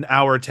 It's an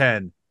hour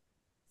 10.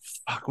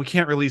 Fuck, we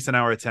can't release an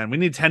hour 10. We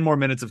need 10 more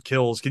minutes of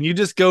kills. Can you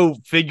just go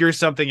figure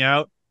something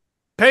out?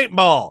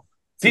 Paintball.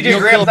 CJ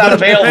Graham's not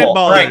available.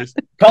 Right.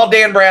 Call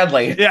Dan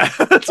Bradley. Yeah.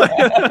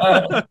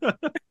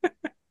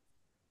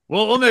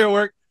 We'll make it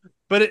work.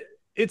 But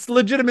it's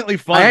legitimately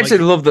fun. I actually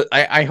love that.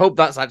 I hope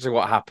that's actually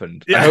what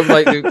happened. Yeah. I hope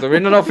like they're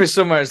in an office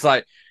somewhere. It's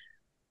like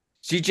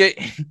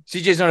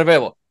CJ's not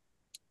available.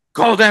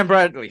 Call Dan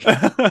Bradley.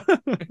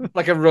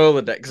 Like a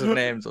Rolodex of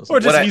names or something. Or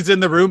just he's in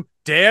the room.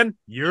 Dan,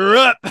 you're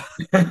up.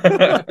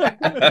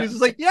 He's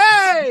just like,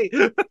 yay.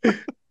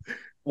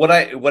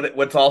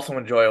 What's also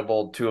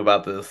enjoyable too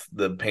about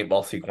the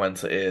paintball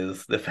sequence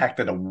is the fact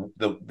that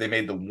they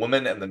made the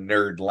woman and the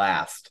nerd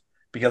last,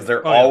 because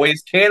they're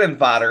always cannon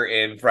fodder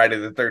in Friday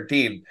the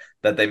 13th,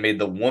 that they made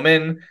the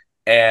woman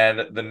and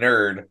the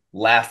nerd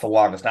last the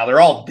longest. Now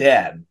they're all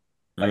dead.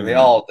 Like they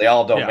all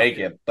don't make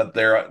it, but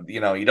they're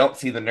you don't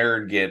see the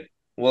nerd get,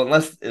 well,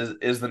 unless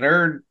is the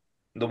nerd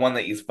the one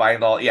that you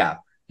find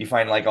you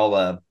find like all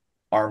the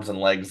arms and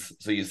legs,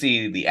 so you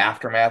see the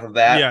aftermath of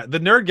that. Yeah, the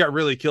nerd got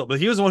really killed, but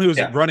he was the one who was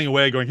running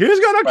away going, he's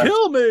gonna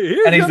kill me.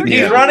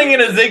 He's running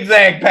in a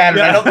zigzag pattern.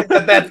 I don't think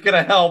that's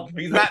gonna help.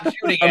 He's not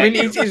shooting. I mean,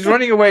 he's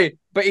running away,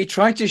 but he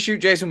tried to shoot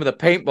Jason with a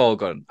paintball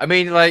gun. I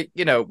mean, like,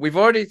 we've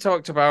already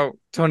talked about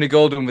Tony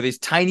Golden with his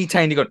tiny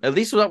gun. At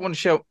least that one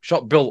shot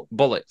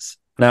bullets.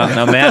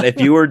 Now, Matt,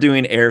 if you were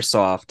doing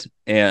airsoft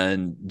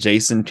and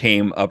Jason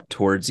came up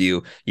towards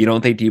you, you don't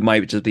think you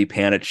might just be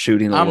panic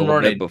shooting a little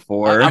bit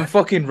before? I'm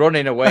fucking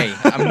running away.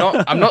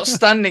 I'm not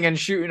standing and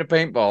shooting a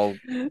paintball,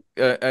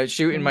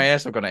 shooting my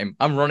airsoft gun at him.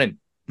 I'm running.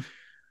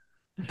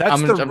 That's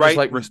the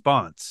right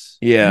response.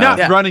 Yeah.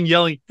 Not running,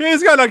 yelling,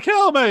 he's gonna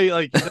kill me.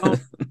 Like,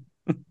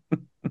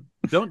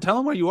 don't tell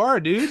him where you are,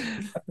 dude.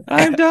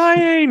 I'm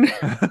dying.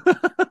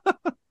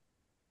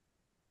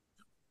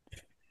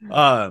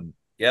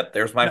 Yep,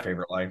 there's my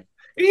favorite line.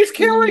 He's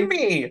killing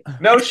me.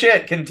 No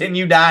shit.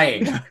 Continue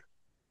dying. Oh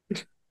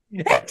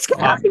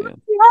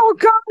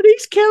God,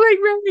 he's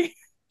killing me.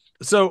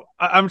 So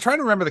I'm trying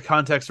to remember the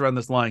context around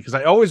this line, because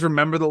I always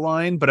remember the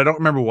line, but I don't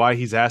remember why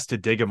he's asked to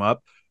dig him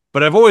up.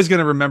 But I've always going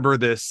to remember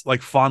this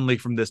like fondly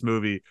from this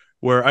movie,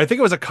 where I think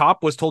it was a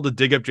cop was told to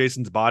dig up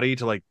Jason's body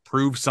to like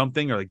prove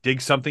something or like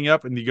dig something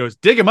up, and he goes,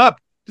 dig him up.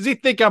 Does he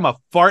think I'm a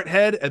fart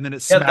head? And then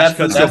it smash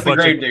cuts to the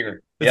grave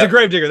digger. It's a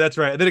grave digger, that's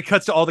right. And then it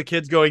cuts to all the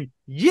kids going,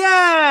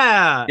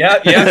 yeah. Yeah,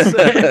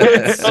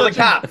 yes. So the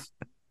cops.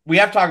 We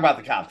have to talk about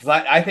the cops,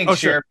 because I think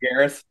Sheriff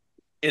Garris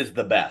is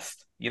the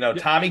best.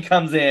 Tommy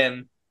comes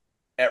in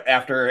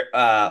after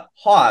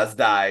Hawes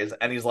dies,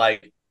 and he's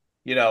like,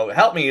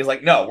 help me. He's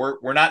like, no,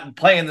 we're not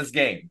playing this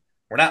game.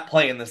 We're not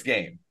playing this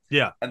game.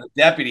 Yeah. And the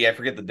deputy, I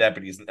forget the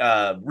deputy's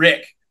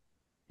Rick.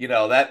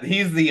 That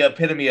he's the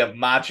epitome of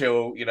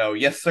macho,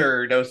 yes,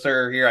 sir, no,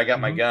 sir, here, I got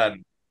my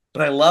gun.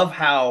 But I love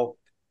how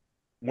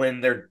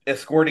when they're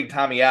escorting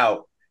Tommy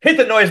out, hit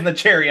the noise in the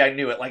cherry, I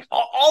knew it. Like,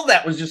 all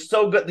that was just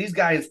so good. These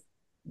guys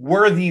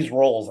were these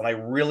roles, and I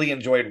really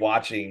enjoyed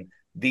watching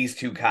these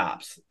two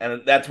cops.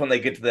 And that's when they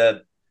get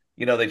to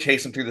they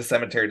chase him through the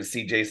cemetery to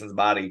see Jason's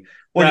body.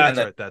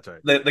 That's right.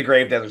 The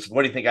grave digger says,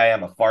 what do you think I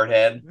am, a fart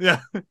head?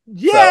 Yeah.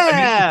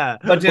 Yeah.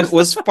 So, but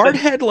was fart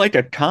head like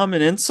a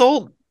common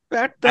insult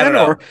back then,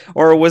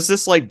 or was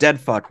this like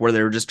dead fuck, where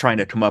they were just trying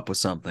to come up with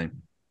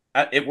something?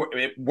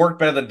 It worked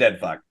better than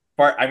dead fuck.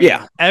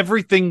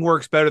 Everything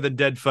works better than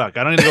dead fuck.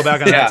 I don't need to go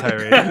back on that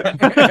tirade.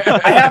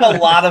 I have a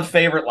lot of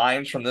favorite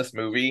lines from this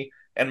movie,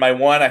 and my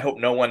one I hope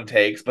no one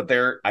takes, but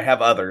I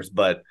have others,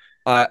 but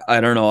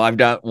I don't know. I've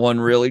got one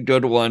really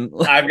good one.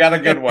 I've got a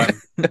good one.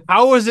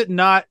 How is it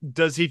not?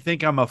 Does he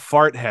think I'm a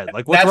fart head?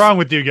 Like, what's wrong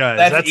with you guys?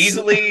 That's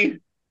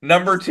easily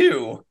number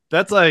 2.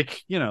 That's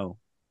like,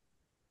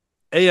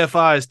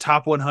 AFI's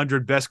top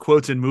 100 best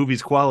quotes in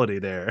movies quality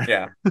there.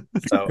 Yeah.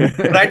 So,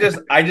 but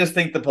I just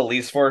think the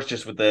police force,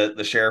 just with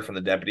the sheriff and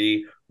the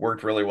deputy,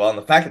 worked really well. And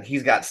the fact that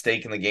he's got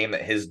stake in the game,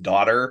 that his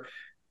daughter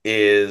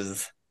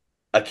is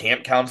a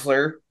camp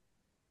counselor,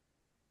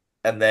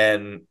 and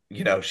then,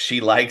 she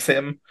likes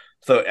him.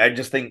 So I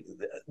just think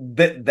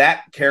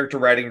that character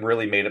writing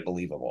really made it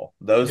believable.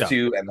 Those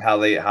two and how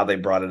they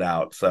brought it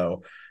out.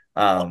 So,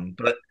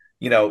 but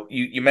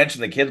you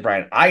mentioned the kids,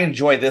 Brian. I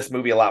enjoy this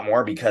movie a lot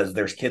more because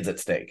there's kids at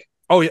stake.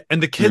 Oh yeah,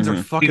 and the kids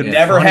are fucking. We've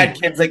never funny. had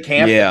kids at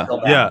camp.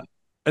 Yeah.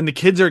 And the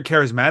kids are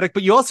charismatic,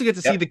 but you also get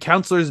to see the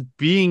counselors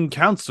being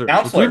counselors,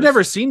 which we've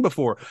never seen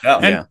before.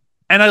 And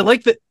I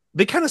like that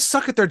they kind of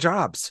suck at their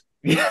jobs.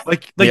 Yeah,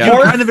 like you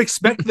kind of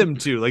expect them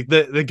to. Like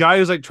the guy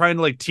who's like trying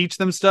to like teach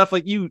them stuff.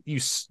 Like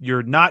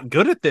you're not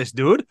good at this,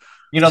 dude.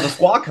 The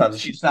squad comes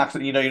and she knocks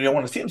it. You don't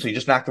want to see him, so you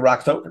just knock the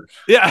rocks over.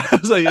 Yeah, I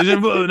was like,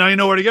 now you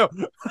know where to go.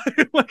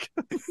 Like,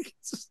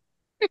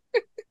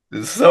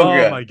 it's so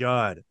good. Oh my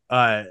god.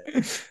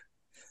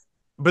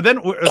 But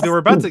then they were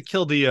about to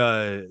kill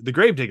the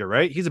gravedigger,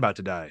 right? He's about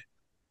to die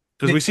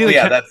because we see the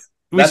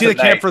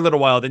camp for a little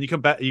while. Then you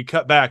cut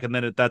back, and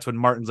then that's when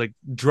Martin's like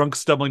drunk,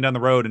 stumbling down the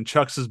road, and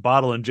chucks his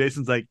bottle, and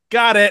Jason's like,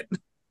 "Got it."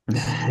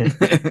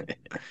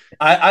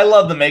 I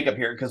love the makeup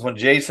here because when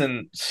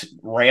Jason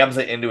rams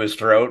it into his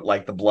throat,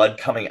 like the blood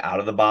coming out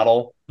of the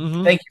bottle.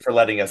 Mm-hmm. Thank you for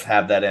letting us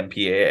have that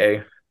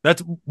MPAA.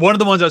 That's one of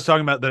the ones I was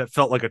talking about that it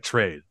felt like a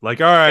trade. Like,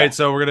 all right,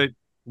 so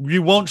we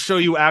won't show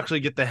you actually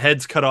get the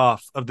heads cut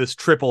off of this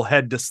triple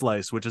head to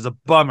slice, which is a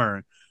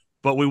bummer,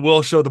 but we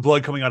will show the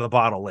blood coming out of the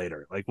bottle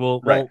later. Like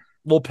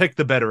we'll pick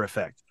the better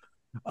effect.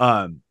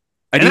 I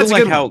do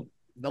like how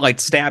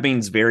like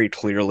stabbing's very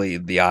clearly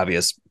the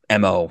obvious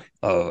MO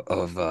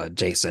of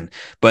Jason,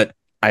 but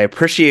I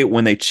appreciate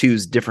when they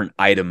choose different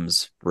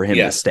items for him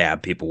to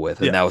stab people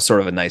with, and that was sort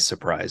of a nice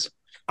surprise.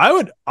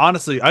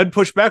 I'd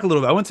push back a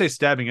little bit. I wouldn't say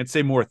stabbing. I'd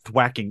say more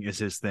thwacking is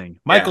his thing.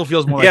 Michael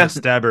feels more like a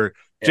stabber.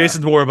 Yeah.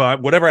 Jason's more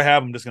about whatever I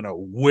have, I'm just gonna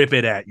whip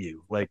it at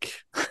you. Like,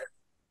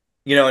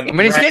 and when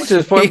he's getting to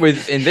the point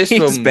with in this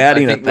film, he's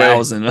batting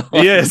 1,000.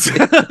 Yes.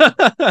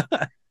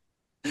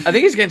 I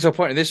think he's getting to a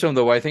point in this film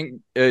though where I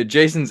think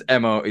Jason's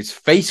MO is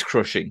face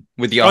crushing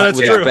with his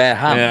bare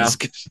hands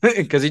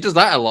because he does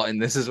that a lot in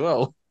this as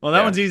well. Well,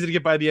 that one's easy to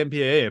get by the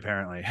MPAA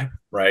apparently.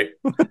 Right.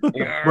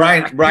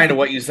 Brian, to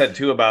what you said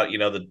too about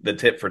the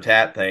tit for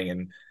tat thing,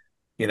 and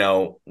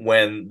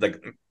when the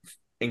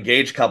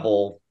engaged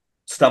couple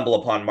stumble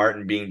upon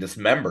Martin being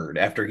dismembered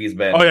after he's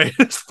been he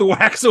just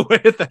thwacks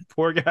away at that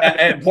poor guy.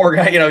 And poor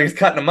guy, he's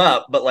cutting him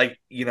up, but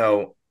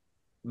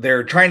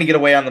they're trying to get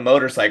away on the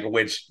motorcycle,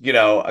 which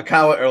a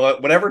cow or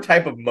whatever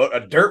type of a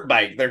dirt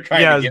bike they're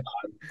trying to get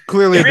on.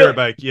 Clearly a dirt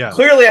bike,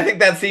 Clearly, I think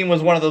that scene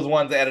was one of those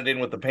ones added in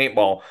with the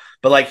paintball.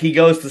 But he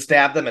goes to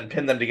stab them and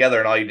pin them together,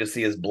 and all you just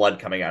see is blood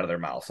coming out of their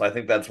mouth. So I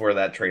think that's where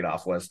that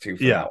trade-off was too.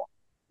 For that one.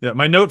 Yeah,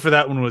 my note for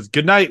that one was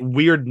 "Good night,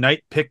 weird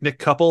night picnic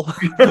couple." One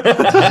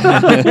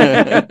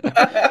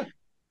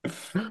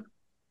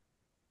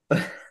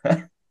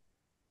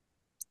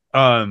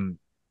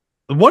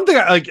thing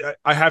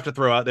I have to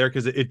throw out there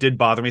because it did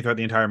bother me throughout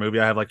the entire movie.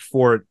 I have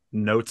 4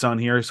 notes on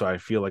here, so I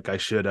feel like I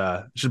should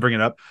bring it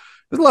up.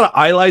 There's a lot of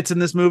highlights in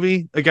this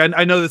movie. Again,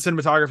 I know the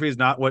cinematography is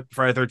not what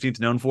Friday the 13th is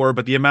known for,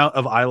 but the amount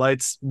of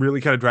highlights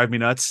really kind of drive me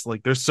nuts.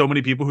 Like, there's so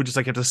many people who just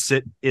have to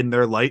sit in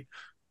their light.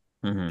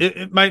 Mm-hmm.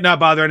 It might not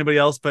bother anybody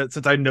else, but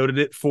since I noted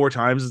it 4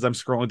 times as I'm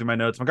scrolling through my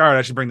notes, I'm like, all right,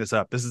 I should bring this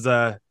up. This is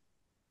a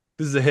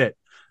hit.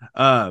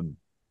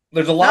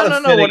 There's a lot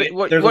of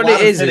what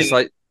it is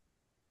like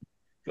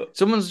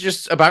someone's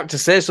just about to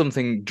say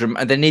something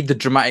and they need the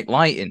dramatic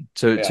lighting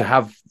to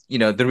have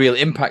the real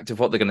impact of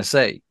what they're going to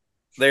say.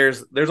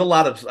 There's a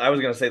lot of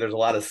there's a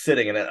lot of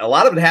sitting in it. A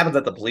lot of it happens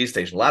at the police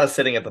station. A lot of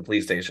sitting at the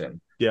police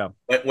station. Yeah.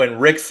 When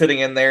Rick's sitting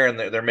in there and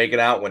they're making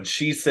out, when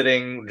she's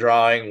sitting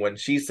drawing, when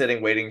she's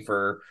sitting waiting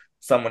for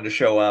someone to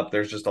show up,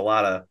 there's just a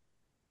lot of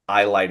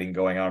eye lighting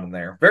going on in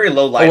there. Very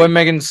low lighting. Or when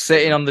Megan's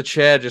sitting on the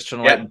chair just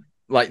trying to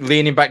like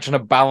leaning back trying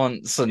to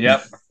balance and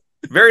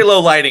very low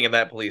lighting in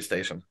that police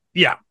station.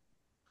 Yeah.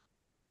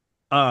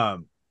 Oh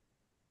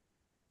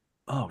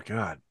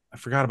God, I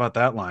forgot about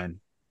that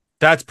line.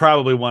 That's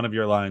probably one of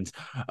your lines.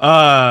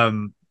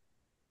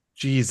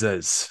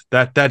 Jesus,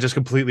 that just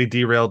completely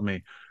derailed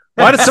me.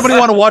 Why does somebody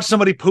want to watch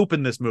somebody poop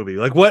in this movie?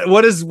 Like,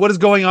 what is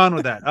going on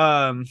with that?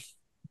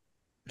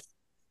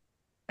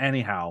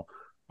 Anyhow,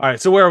 all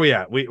right. So where are we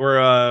at? We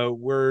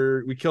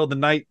killed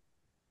the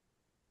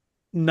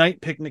night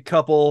picnic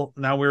couple.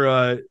 Now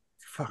we're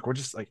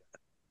just like,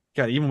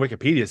 God, even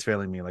Wikipedia is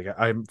failing me. Like,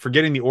 I'm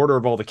forgetting the order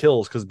of all the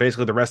kills because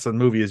basically the rest of the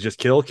movie is just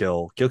kill.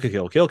 Uh-huh.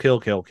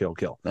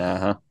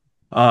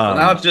 So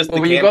now it's just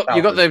you got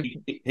the bit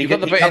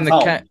in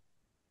the cat,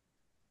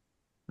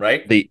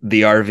 right? The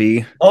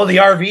RV. Oh, the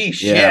RV.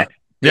 Shit.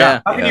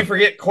 Yeah. How can you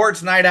forget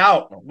Court's night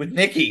out with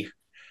Nikki?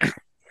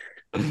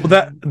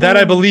 Well, that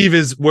I believe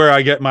is where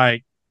I get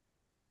my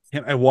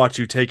 "Can I watch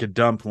you take a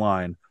dump"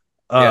 line.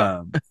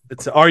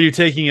 It's "Are you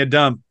taking a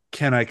dump?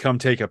 Can I come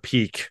take a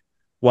peek?"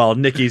 While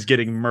Nikki's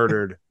getting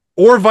murdered,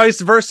 or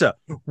vice versa.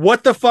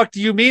 What the fuck do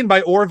you mean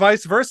by "or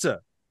vice versa"?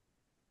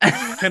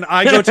 Can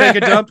I go take a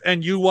dump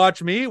and you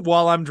watch me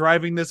while I'm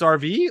driving this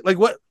RV? Like,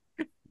 what?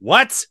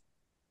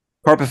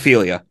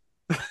 Carpophilia.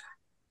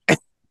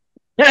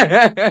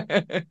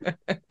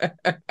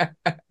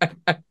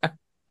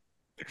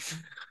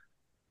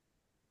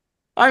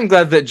 I'm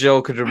glad that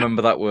Joel could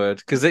remember that word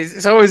because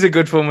it's always a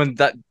good fun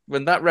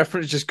when that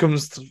reference just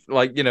comes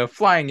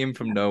flying in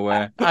from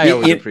nowhere. I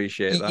always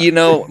appreciate that.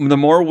 The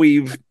more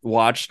we've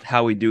watched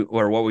how we do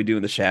or what we do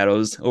in the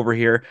shadows over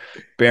here,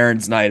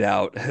 Baron's Night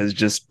Out has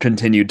just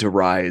continued to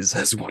rise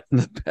as one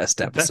of the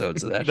best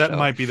episodes of that show. That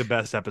might be the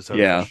best episode.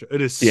 Yeah, of the show.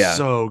 It is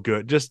so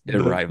good. Just it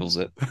rivals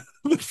it.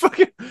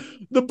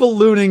 The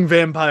ballooning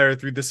vampire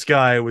through the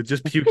sky with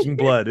just puking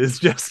blood is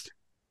just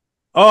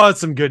it's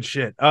some good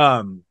shit.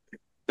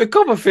 The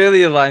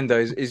coprophilia line though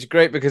is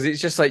great because it's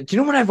just like, do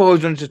you know what I've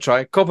always wanted to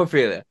try?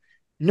 Coprophilia.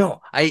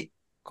 No,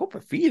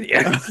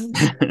 coprophilia.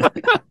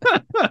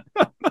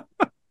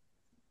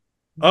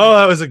 Oh,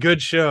 that was a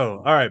good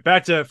show. All right,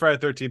 back to Friday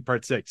the 13th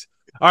Part 6.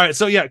 All right,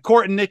 so yeah,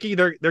 Court and Nikki,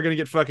 they're gonna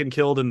get fucking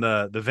killed in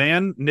the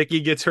van. Nikki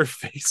gets her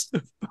face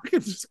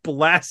fucking just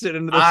blasted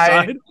into the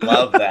side. I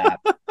love that.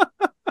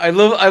 I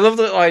love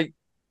that. Like,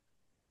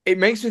 it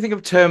makes me think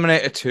of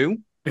Terminator 2,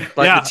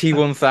 like the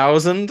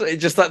T-1000. It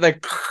just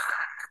like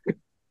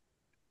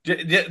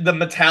the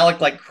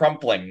metallic like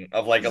crumpling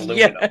of like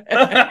aluminum.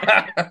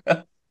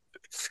 Yeah.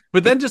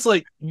 But then just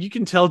like you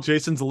can tell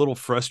Jason's a little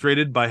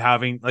frustrated by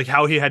having like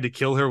how he had to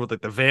kill her with like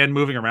the van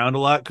moving around a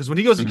lot, because when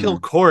he goes to kill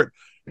Court,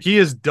 he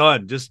is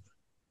done. Just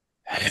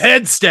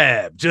head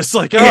stab. Just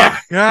like, oh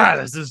god,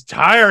 this is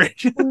tiring.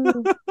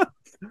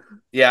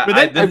 Yeah,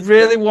 but then I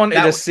really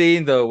wanted a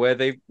scene though where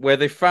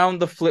they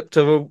found the flipped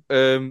over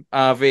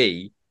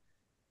RV,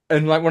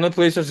 and like one of the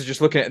police officers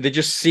just looking at it, they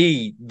just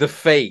see the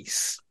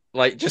face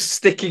like just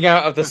sticking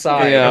out of the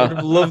side. I would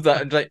have loved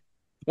that. And like,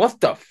 what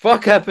the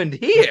fuck happened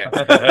here?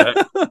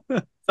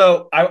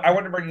 So I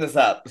want to bring this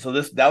up. So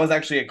that was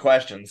actually a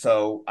question.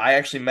 So I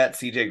actually met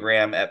CJ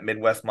Graham at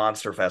Midwest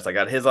Monster Fest. I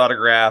got his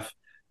autograph.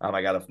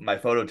 I got my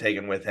photo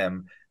taken with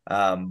him.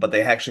 But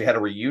they actually had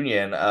a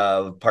reunion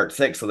of Part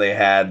 6. So they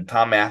had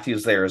Tom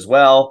Matthews there as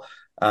well.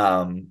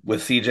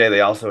 With CJ,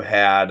 they also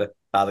had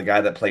the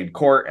guy that played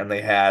Court, and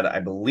they had,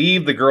 I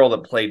believe, the girl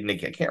that played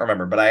Nikki. I can't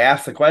remember, but I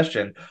asked the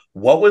question,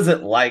 what was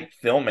it like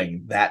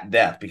filming that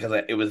death? Because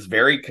it was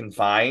very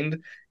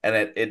confined, and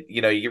it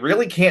you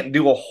really can't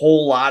do a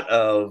whole lot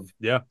of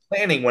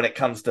planning when it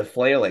comes to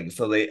flailing.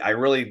 So I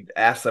really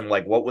asked them,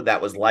 like, what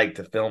that was like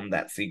to film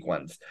that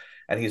sequence.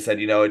 And he said,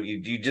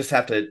 you just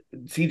have to,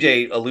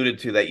 CJ alluded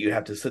to that, you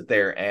have to sit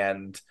there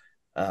and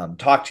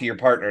talk to your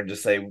partner and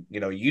just say,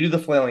 you do the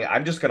flailing.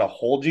 I'm just going to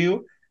hold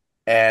you.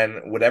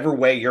 And whatever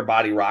way your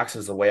body rocks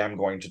is the way I'm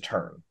going to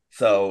turn.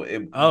 So,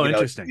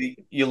 interesting.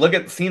 You look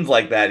at scenes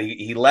like that.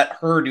 He let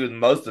her do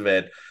most of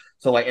it.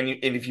 So, like, and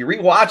if you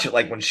rewatch it,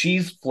 like when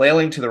she's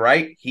flailing to the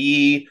right,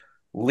 he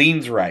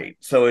leans right.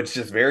 So it's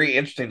just very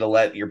interesting to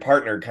let your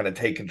partner kind of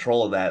take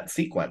control of that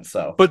sequence.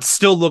 So, but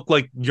still look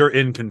like you're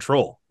in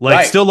control.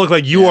 Like, still look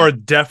like you are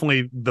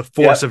definitely the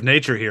force of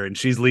nature here, and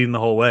she's leading the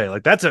whole way.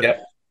 Like that's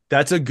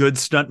a good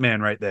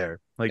stuntman right there.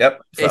 Like,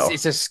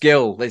 it's a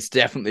skill. It's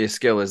definitely a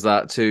skill. Is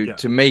that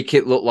to make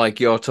it look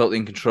like you're totally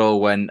in control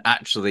when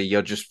actually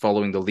you're just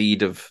following the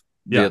lead of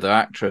the other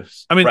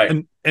actress. I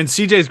mean, and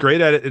CJ's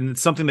great at it, and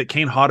it's something that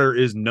Kane Hodder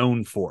is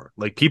known for.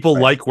 Like people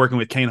like working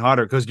with Kane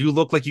Hodder because you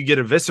look like you get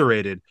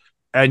eviscerated,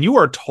 and you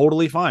are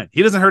totally fine.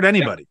 He doesn't hurt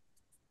anybody.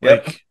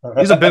 Like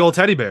he's a big old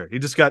teddy bear. He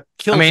just got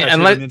killed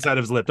on the inside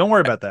of his lip. Don't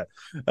worry about that.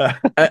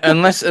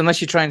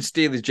 Unless you try and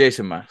steal his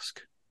Jason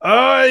mask.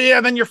 Oh,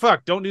 yeah, then you're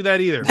fucked. Don't do that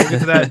either. We'll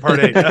get to that in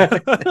part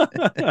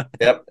 8.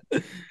 Yep.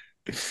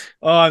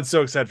 Oh, I'm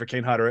so excited for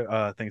Kane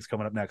Hodder things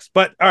coming up next.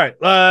 But all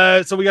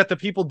right, so we got the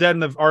people dead in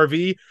the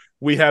RV.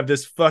 We have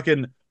this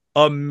fucking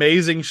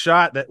amazing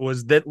shot that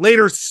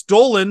later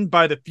stolen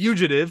by the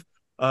fugitive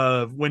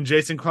when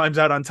Jason climbs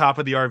out on top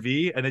of the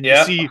RV. And then you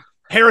see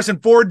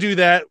Harrison Ford do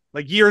that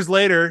like years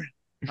later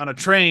on a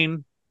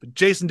train. But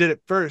Jason did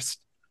it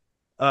first.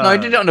 No, he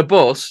did it on a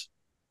bus.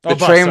 The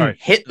train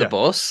hit the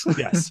bus.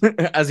 Yes.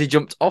 As he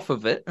jumped off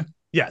of it.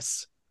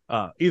 Yes.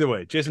 Either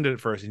way, Jason did it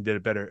first. And he did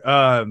it better.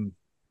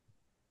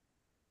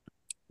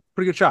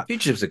 Pretty good shot.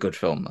 Fugitive's a good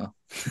film,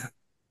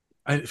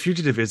 though.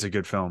 Fugitive is a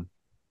good film.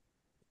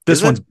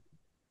 This one's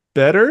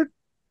better?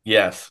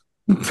 Yes.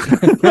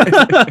 I'm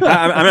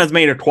not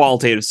making a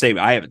qualitative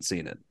statement. I haven't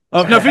seen it.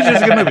 Oh no,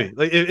 Fugitive's a good movie.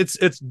 Like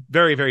it's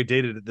very, very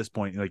dated at this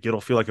point. Like it'll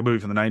feel like a movie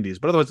from the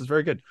 90s, but otherwise it's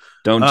very good.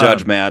 Don't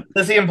judge, Matt.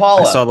 Sissy and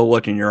Paula. I saw the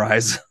look in your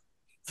eyes.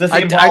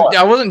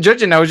 I wasn't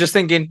judging. I was just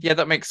thinking,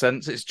 that makes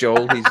sense. It's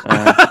Joel. He's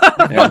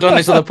not done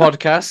this other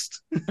podcast.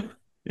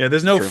 Yeah,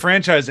 there's no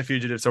franchise of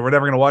Fugitive, so we're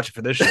never going to watch it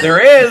for this show. There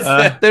is.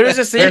 There is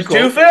a sequel.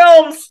 There's 2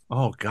 films.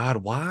 Oh, God,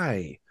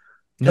 why?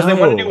 Because they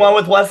want to do one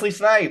with Wesley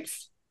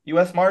Snipes,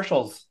 U.S.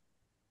 Marshals,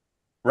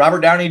 Robert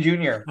Downey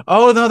Jr.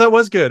 Oh, no, that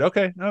was good.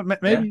 Okay,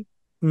 maybe.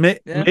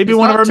 Maybe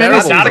one of our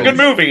movies. It's not a good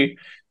movie.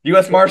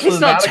 U.S. Marshals is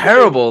not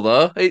terrible,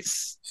 though.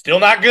 It's still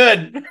not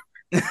good.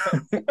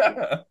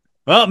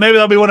 Well, maybe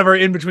that'll be one of our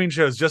in-between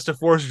shows just to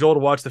force Joel to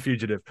watch The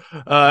Fugitive.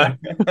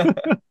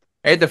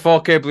 Hey, the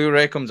 4K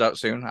Blu-ray comes out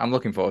soon. I'm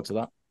looking forward to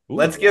that.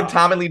 Let's give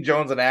Tommy Lee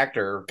Jones an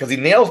actor because he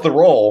nails the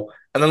role,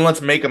 and then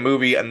let's make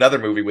another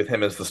movie with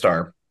him as the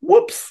star.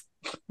 Whoops.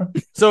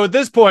 So at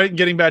this point,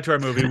 getting back to our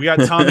movie, we got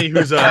Tommy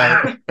who's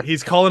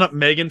he's calling up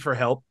Megan for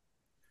help.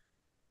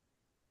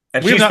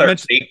 And We've she's not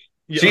thirsty. mentioned-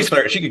 She's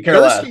thirsty. She could care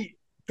less.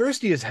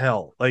 Thirsty as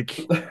hell. Like,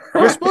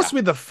 you're supposed to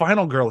be the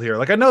final girl here.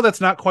 Like, I know that's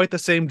not quite the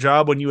same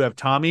job when you have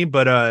Tommy,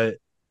 but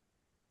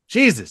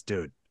Jesus,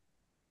 dude.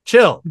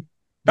 Chill.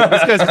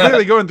 This guy's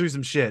clearly going through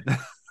some shit.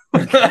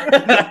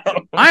 I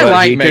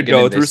like Megan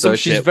in this, though.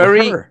 She's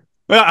very...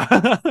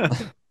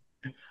 I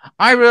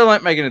really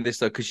like Megan in this,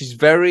 though, because she's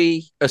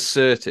very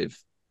assertive.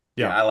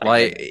 Yeah, I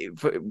like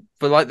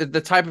for like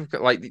the type of...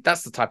 Like,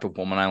 that's the type of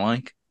woman I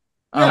like.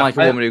 I Yeah, like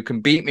a woman who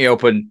can beat me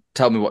up and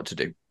tell me what to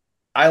do.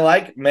 I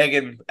like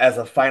Megan as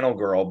a final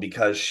girl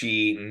because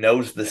she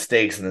knows the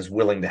stakes and is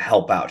willing to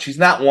help out. She's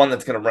not one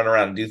that's going to run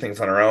around and do things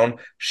on her own.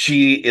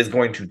 She is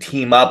going to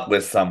team up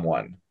with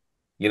someone.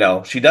 You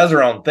know, she does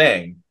her own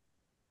thing,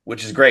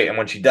 which is great. And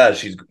when she does,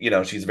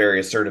 she's very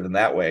assertive in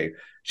that way.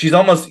 She's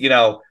almost,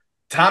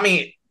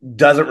 Tommy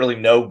doesn't really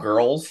know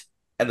girls.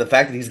 And the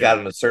fact that he's got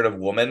an assertive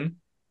woman,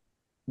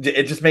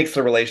 it just makes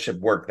the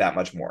relationship work that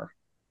much more.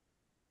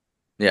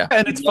 Yeah.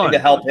 And it's fun to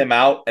help him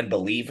out and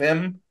believe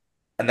him.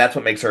 And that's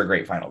what makes her a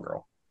great final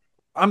girl.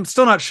 I'm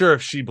still not sure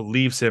if she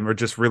believes him or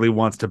just really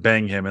wants to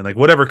bang him, and like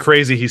whatever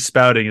crazy he's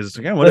spouting is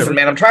like, whatever. Listen,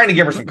 man, I'm trying to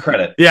give her some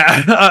credit.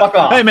 Yeah. Fuck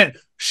off. Hey, man,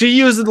 she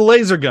uses the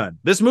laser gun.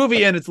 This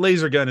movie and its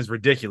laser gun is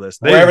ridiculous.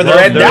 Wherever the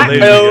red dot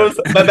goes,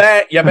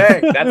 you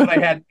bang. That's what I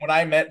had when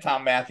I met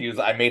Tom Matthews.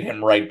 I made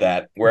him write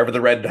that. Wherever the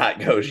red dot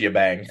goes, you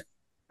bang.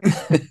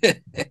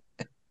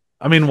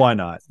 I mean, why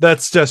not?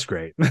 That's just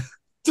great.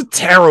 It's a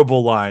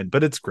terrible line,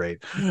 but it's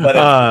great. But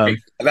it's great.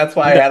 And that's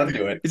why I had him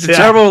do it. It's a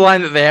terrible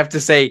line that they have to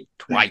say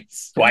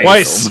twice.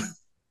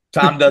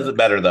 Tom does it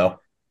better, though.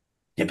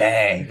 You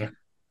bang.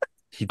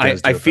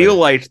 I feel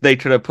like they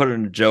could have put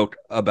in a joke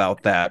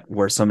about that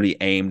where somebody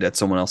aimed at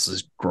someone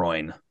else's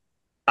groin.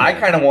 I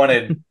kind of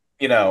wanted,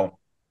 when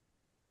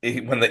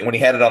he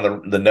had it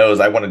on the nose,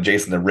 I wanted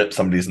Jason to rip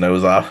somebody's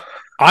nose off.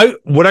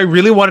 What I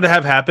really wanted to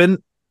have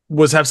happen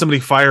was have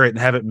somebody fire it and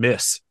have it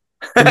miss.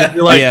 And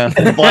you're like,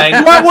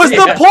 what was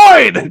the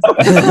point?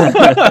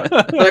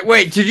 Like,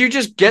 wait, did you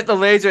just get the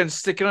laser and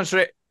stick it on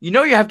straight? You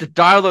know you have to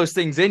dial those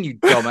things in, you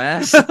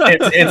dumbass.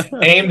 It's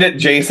aimed at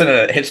Jason and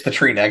it hits the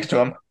tree next to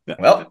him.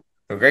 Well,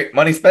 great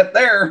money spent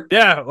there.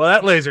 Yeah, well,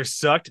 that laser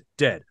sucked.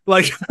 Dead.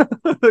 Like,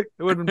 it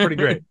would have been pretty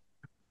great.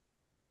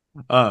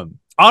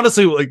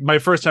 Honestly, like my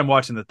first time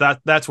watching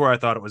that's where I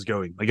thought it was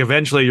going. Like,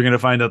 eventually you're going to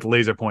find out the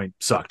laser point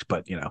sucked,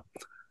 but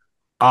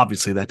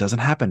obviously that doesn't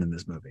happen in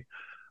this movie.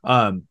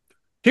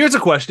 Here's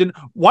a question.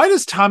 Why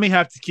does Tommy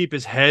have to keep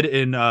his head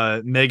in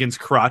Megan's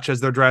crotch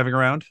as they're driving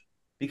around?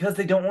 Because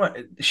they don't want...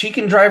 She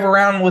can drive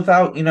around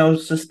without,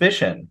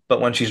 suspicion. But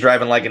when she's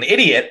driving like an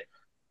idiot,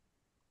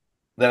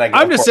 then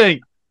I'm just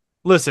saying,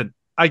 listen,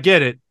 I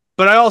get it.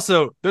 But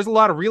there's a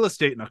lot of real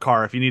estate in a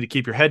car if you need to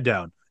keep your head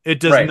down.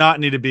 It does not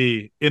need to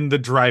be in the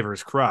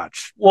driver's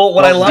crotch. Well,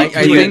 what I love...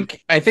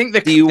 I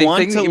think do you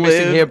want thing to you're live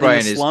missing here,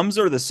 Brian, in the slums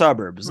or the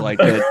suburbs? Like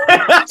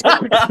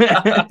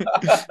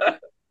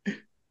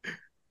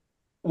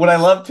What I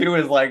love too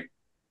is like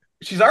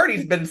she's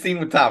already been seen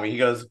with Tommy. He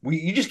goes,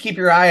 "You just keep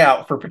your eye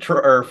out for patrol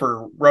or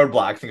for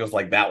roadblocks." He goes,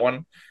 "Like that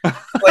one."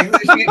 Like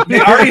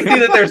they already see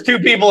that there's two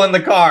people in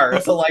the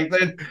car. So like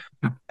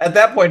at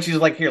that point, she's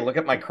like, "Here, look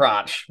at my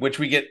crotch," which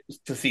we get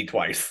to see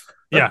twice.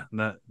 Yeah.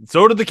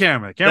 So did the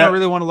camera. The camera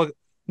really want to look.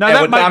 Now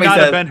that might Tommy not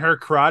have been her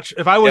crotch.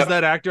 If I was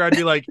that actor, I'd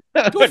be like,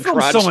 "Go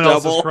film someone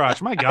else's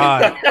crotch." My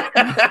God.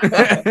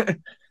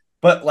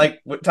 But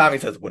like what Tommy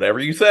says, whatever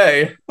you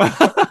say.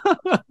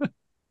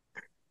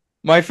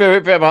 My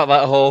favorite bit about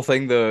that whole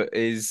thing, though,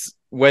 is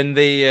when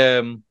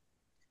the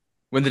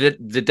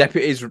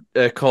deputies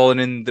calling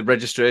in the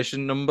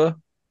registration number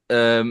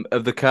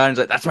of the car, and it's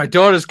like, "That's my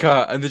daughter's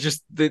car," and it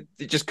just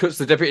cuts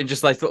the deputy and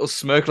just like little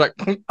smirk, like,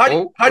 how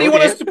do you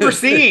want us to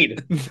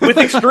proceed? With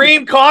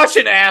extreme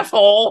caution,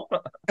 asshole.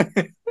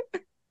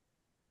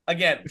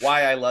 Again,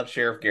 why I love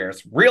Sheriff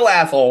Garris, real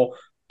asshole.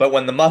 But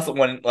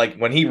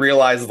when he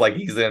realizes like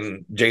he's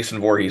in Jason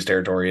Voorhees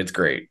territory, it's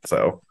great.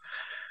 So.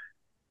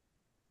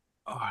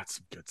 Oh, that's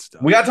some good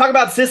stuff. We got to talk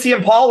about Sissy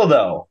and Paula,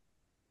 though.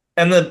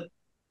 And I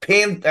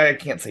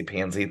can't say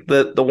pansy.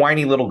 The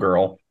whiny little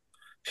girl.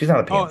 She's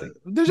not a pansy. Oh,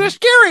 there's a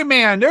scary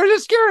man.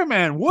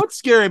 What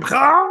scary?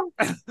 That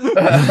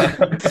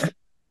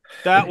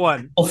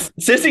one. Well,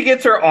 Sissy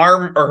gets her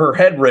arm or her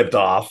head ripped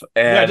off.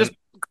 And just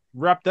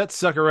wrap that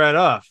sucker right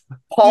off.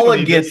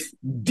 Paula gets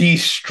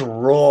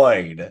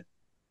destroyed.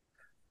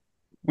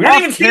 We didn't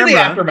even see the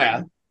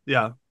aftermath.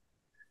 Yeah.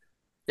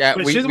 Yeah.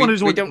 But she's the one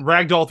who's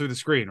ragdoll through the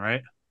screen,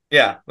 right?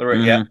 Yeah,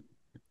 yeah.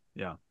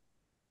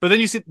 But then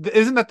you see,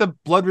 isn't that the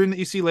blood room that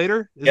you see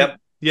later? Yep.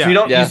 Yeah.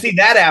 So you see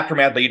that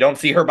aftermath, but you don't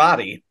see her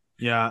body.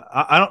 Yeah,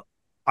 I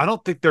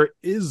don't think there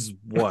is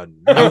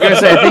one. I was gonna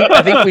say,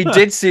 I think we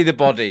did see the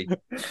body.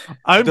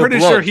 I'm pretty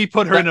sure he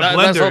put her in a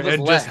blender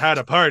and just had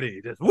a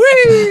party. Just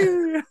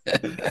whee!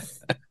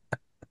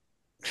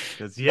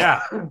 Because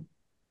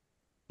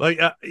Like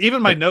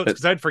even my notes,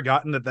 because I'd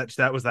forgotten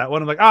that was that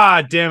one. I'm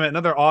like, damn it,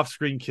 another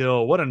off-screen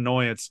kill. What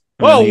annoyance!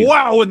 Oh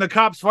wow, and the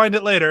cops find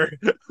it later.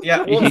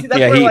 Yeah, well, see,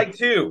 that's what I like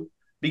too,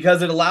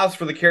 because it allows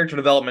for the character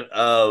development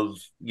of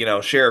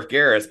Sheriff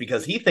Garris,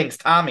 because he thinks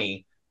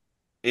Tommy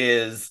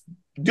is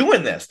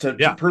doing this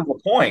to prove a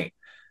point.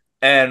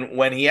 And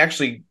when he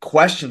actually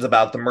questions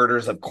about the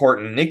murders of Court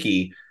and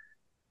Nikki,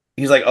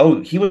 he's like, "Oh,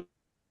 he was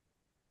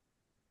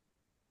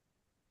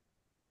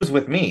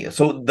with me."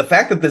 So the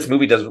fact that this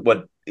movie does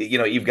what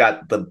you've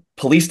got the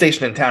police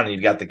station in town and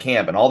you've got the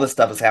camp and all this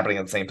stuff is happening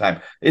at the same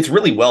time. It's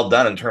really well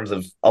done in terms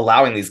of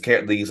allowing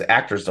these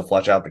actors to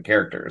flesh out the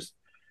characters.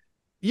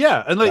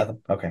 Yeah, and like,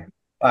 okay,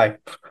 bye.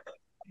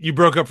 You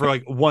broke up for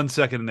like 1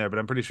 second in there, but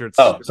I'm pretty sure it's.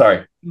 Oh,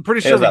 sorry. I'm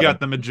pretty sure we got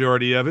the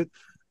majority of it.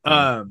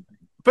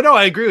 But no,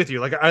 I agree with you.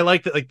 Like, I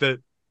like that. Like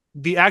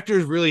the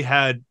actors really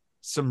had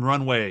some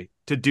runway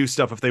to do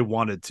stuff if they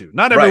wanted to.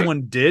 Not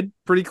everyone did.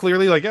 Pretty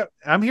clearly, like,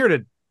 I'm here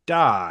to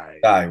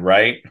die.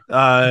 Right?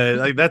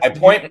 Like that's.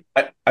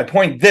 I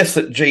point this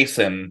at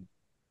Jason,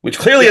 which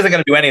clearly isn't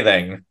going to do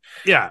anything.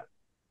 Yeah.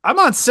 I'm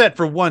on set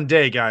for 1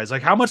 day, guys.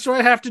 Like, how much do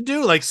I have to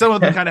do? Like, some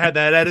of them kind of had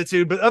that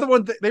attitude, but other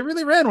ones, they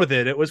really ran with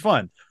it. It was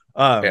fun.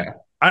 I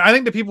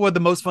think the people who had the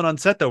most fun on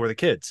set, though, were the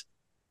kids.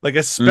 Like,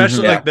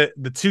 especially like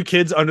the 2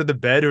 kids under the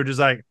bed who are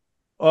just like,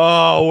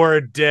 oh,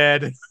 we're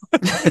dead. All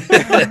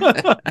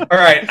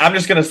right. I'm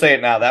just going to say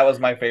it now. That was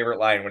my favorite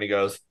line when he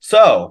goes,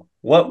 "So,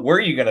 what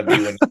were you going to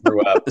be when you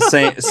grew up?"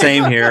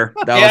 Same here.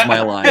 That was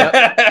my line.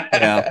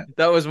 Yeah.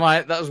 That was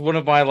one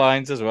of my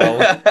lines as well.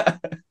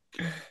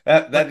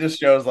 That just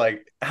shows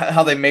like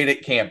how they made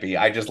it campy.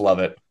 I just love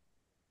it.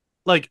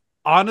 Like,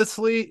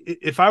 honestly,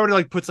 if I were to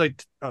like put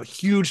like a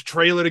huge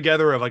trailer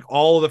together of like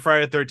all of the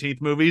Friday the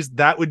 13th movies,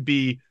 that would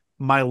be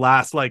my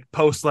last like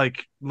post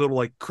like little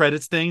like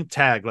credits thing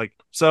tag. Like,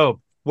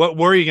 so what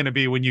were you going to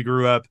be when you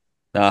grew up?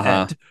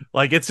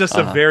 Like, it's just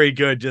a very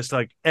good, just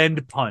like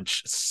end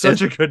punch.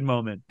 Such a good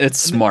moment. It's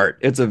smart.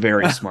 It's a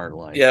very smart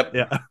line. Yep.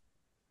 Yeah.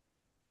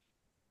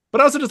 But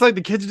also just like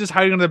the kids are just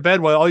hiding under the bed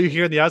while all you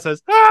hear in the outside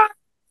is,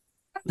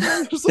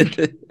 just like,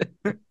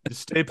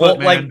 just stay put,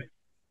 man.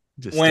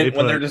 Like,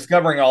 when they're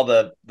discovering all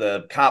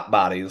the cop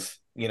bodies,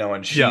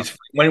 and she's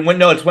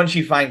when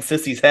she finds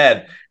Sissy's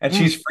head and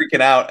she's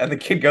freaking out, and the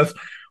kid goes,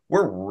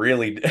 "We're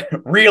really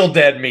real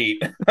dead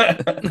meat."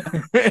 But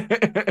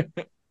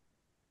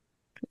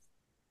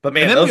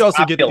man, and then those we also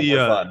cop get kills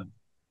were fun.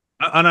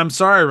 And I'm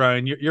sorry,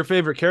 Ryan, your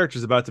favorite character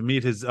is about to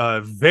meet his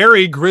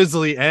very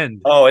grisly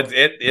end. Oh, it's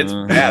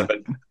bad,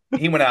 but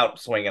he went out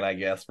swinging, I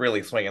guess,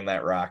 really swinging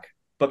that rock.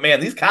 But man,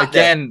 these cops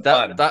again,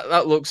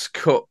 that looks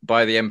cut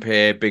by the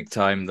MPA big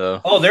time,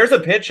 though. Oh, there's a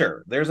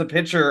picture. There's a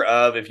picture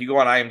of, if you go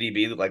on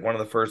IMDb, like one of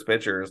the first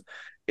pictures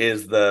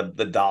is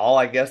the doll,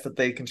 I guess, that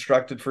they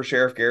constructed for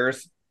Sheriff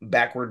Garris,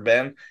 backward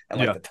bend, and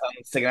like the tongue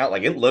sticking out.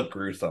 Like, it looked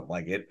gruesome.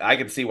 Like, I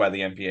could see why the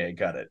MPA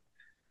cut it.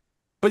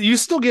 But you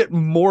still get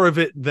more of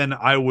it than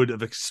I would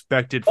have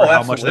expected for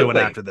how much they went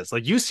after this.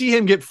 Like, you see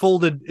him get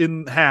folded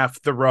in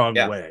half the wrong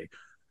way.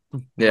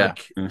 Yeah,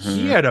 like,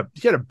 he had a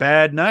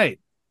bad night.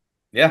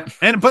 Yeah,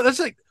 but that's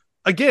like,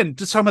 again,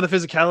 just talking about the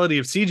physicality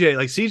of CJ.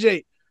 Like,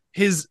 CJ,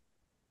 his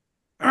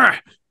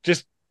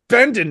just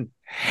bend in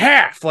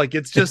half. Like,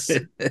 it's just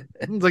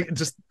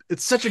it's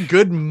such a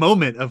good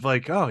moment of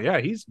like, oh yeah,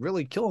 he's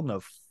really killing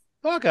the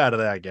fuck out of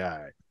that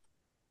guy.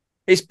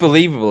 It's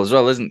believable as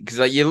well, isn't it? Because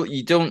like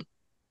you don't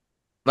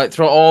like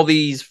through all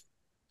the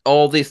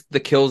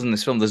kills in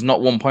this film. There's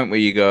not one point where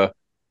you go,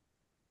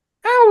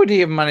 how would he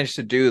have managed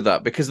to do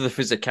that? Because of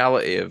the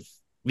physicality of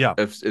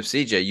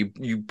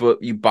CJ,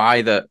 you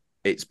buy that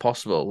it's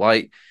possible.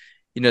 Like,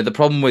 the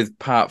problem with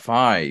part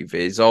 5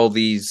 is all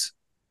these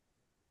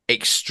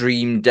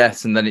extreme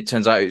deaths, and then it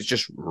turns out it's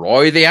just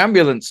Roy the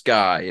ambulance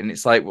guy, and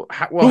it's like,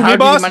 how did he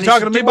manage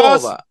to do all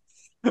that?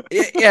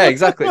 Yeah,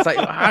 exactly. It's like,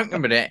 hang on a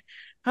minute,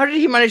 how did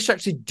he manage to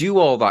actually do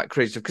all that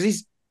crazy stuff?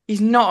 Because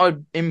he's not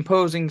an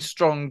imposing,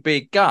 strong,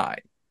 big guy.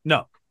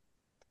 No.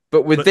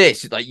 But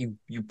this, like, you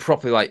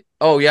properly like,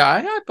 oh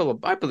yeah,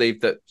 I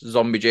believe that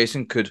Zombie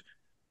Jason could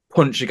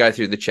punch a guy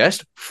through the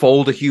chest,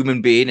 fold a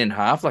human being in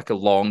half like a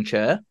long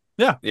chair.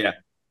 Yeah.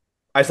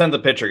 I sent the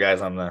picture, guys,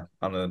 on the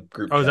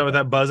group. Oh, is that what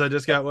that buzz I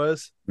just got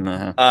was?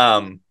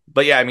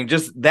 But yeah, I mean,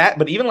 just that.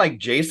 But even like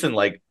Jason,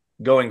 like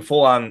going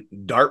full on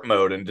dart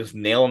mode and just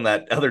nailing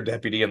that other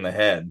deputy in the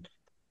head.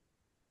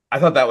 I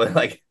thought that was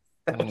like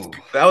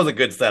that was a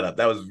good setup.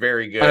 That was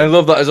very good. And I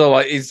love that as well.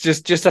 Like, it's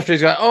just after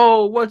he's like,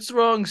 "Oh, what's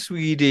wrong,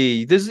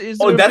 sweetie? That's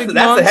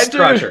the head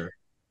crusher.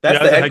 That's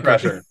the head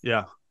crusher.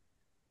 Yeah.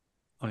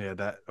 Oh yeah,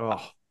 that.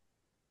 Oh,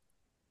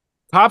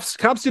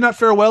 cops do not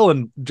fare well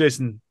in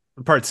Jason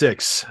Part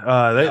 6.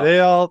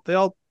 They'll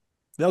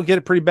get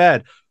it pretty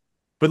bad.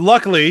 But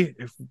luckily,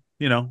 if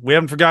we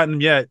haven't forgotten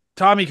him yet,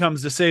 Tommy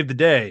comes to save the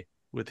day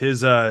with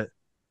his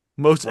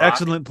most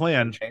excellent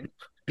plan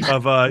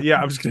of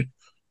I'm just gonna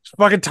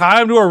fucking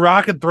tie him to a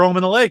rock and throw him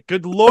in the lake.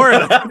 Good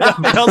lord,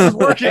 nothing else is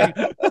working.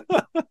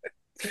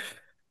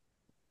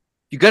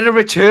 You got to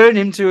return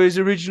him to his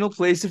original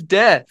place of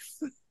death.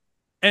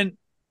 And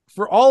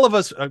for all of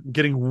us,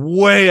 getting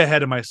way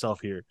ahead of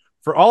myself here.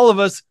 For all of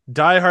us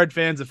diehard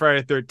fans of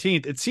Friday the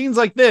 13th, it seems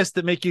like this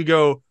that make you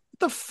go, "What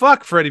the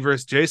fuck, Freddy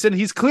versus Jason?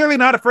 He's clearly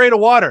not afraid of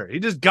water. He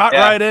just got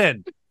right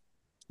in."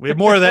 We have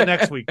more of that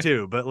next week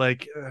too, but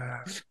like,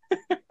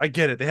 I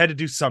get it. They had to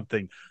do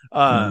something.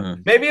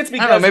 Maybe it's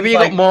because maybe he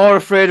got more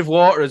afraid of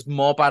water as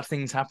more bad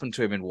things happened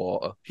to him in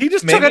water. He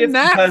just took a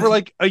nap for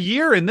like a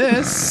year in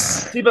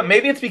this. See, but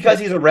maybe it's because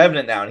he's a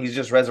revenant now and he's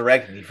just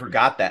resurrected. He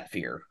forgot that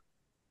fear.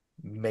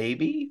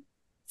 Maybe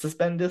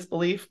suspend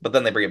disbelief, but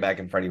then they bring it back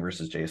in Freddy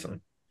versus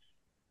Jason.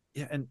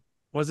 Yeah, and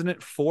wasn't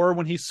it 4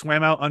 when he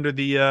swam out under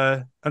the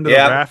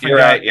raft? You're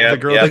right. Yeah, the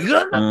girl.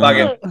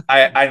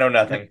 I know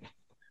nothing.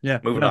 Yeah,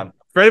 moving on.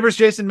 Freddy vs.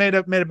 Jason made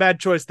a bad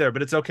choice there,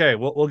 but it's okay.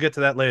 We'll get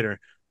to that later.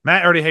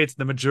 Matt already hates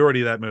the majority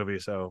of that movie,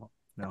 so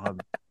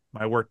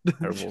my work.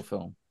 Terrible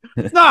film.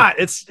 It's not.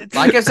 It's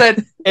like I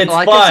said. It's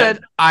like fun. I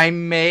said, I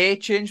may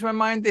change my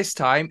mind this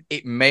time.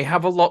 It may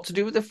have a lot to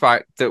do with the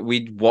fact that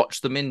we'd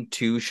watched them in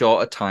too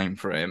short a time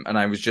frame, and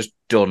I was just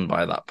done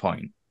by that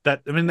point.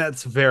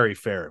 That's very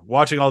fair.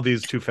 Watching all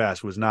these too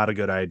fast was not a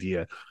good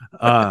idea.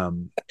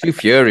 Too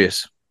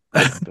furious.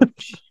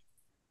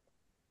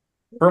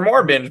 For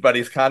more Binge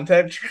Buddies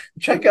content,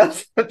 check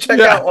out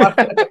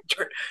Toretto's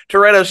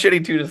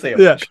Shitty 2 to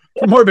Sandwich. Yeah.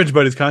 For more Binge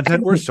Buddies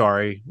content, we're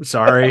sorry.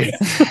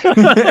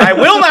 I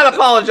will not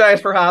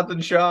apologize for Hobbs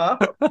and Shaw.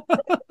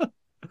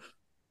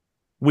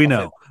 We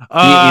know.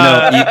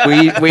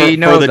 We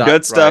know for the that,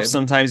 good stuff. Ryan.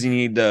 Sometimes you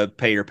need to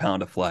pay your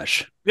pound of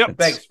flesh. Yep.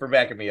 Thanks for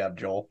backing me up,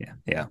 Joel.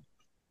 Yeah.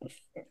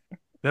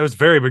 That was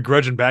very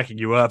begrudging backing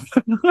you up.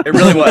 It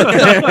really was.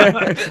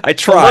 I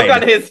tried. The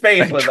look on his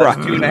face was tried.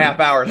 2.5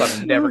 hours.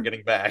 I'm never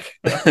getting back.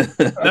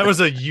 That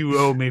was a you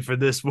owe me for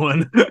this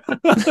one. All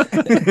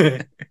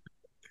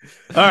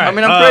right. I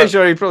mean, I'm pretty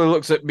sure he probably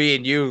looks at me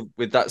and you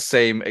with that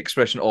same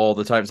expression all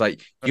the time. It's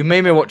like, you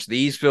made me watch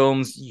these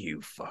films, you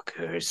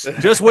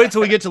fuckers. Just wait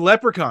till we get to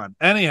Leprechaun.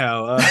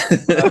 Anyhow.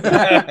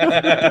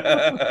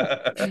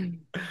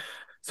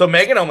 So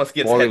Megan almost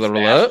gets head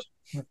smashed.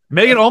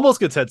 Megan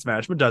almost gets head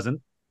smashed, but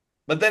doesn't.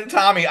 But then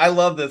Tommy, I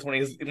love this when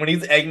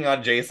he's egging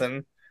on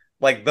Jason.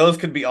 Like, those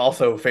could be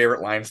also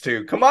favorite lines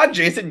too. Come on,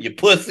 Jason, you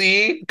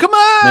pussy. Come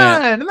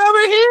on, I'm over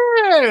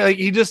here. Like,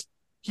 he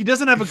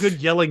doesn't have a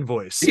good yelling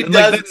voice. He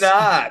does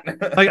not.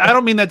 Like, I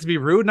don't mean that to be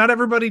rude. Not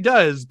everybody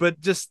does, but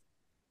just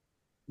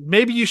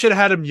maybe you should have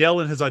had him yell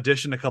in his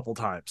audition a couple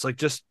times. Like,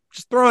 just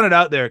throwing it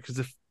out there, because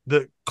if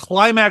the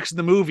climax of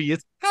the movie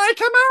is, "Hey,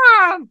 come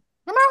on,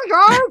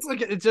 guys!"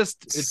 Like,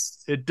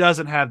 it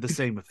doesn't have the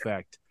same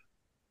effect.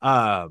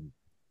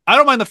 I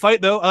don't mind the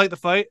fight though. I like the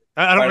fight.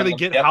 I don't really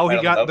get how he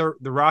got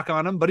the rock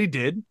on him, but he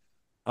did.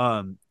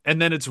 And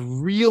then it's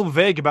real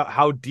vague about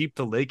how deep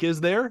the lake is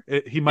there.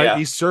 He might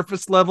be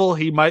surface level.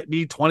 He might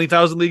be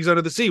 20,000 leagues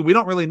under the sea. We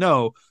don't really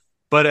know.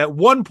 But at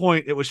one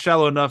point, it was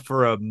shallow enough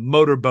for a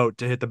motorboat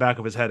to hit the back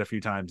of his head a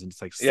few times. And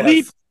it's like,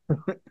 sleep,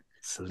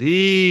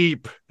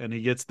 sleep. And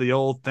he gets the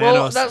old Thanos.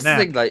 Well, that's the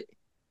thing. Like,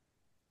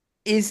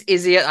 is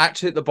he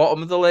actually at the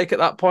bottom of the lake at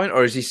that point,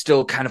 or is he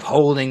still kind of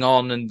holding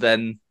on and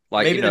then?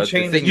 Like, maybe the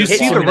thing you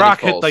see the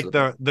rock hit like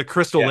the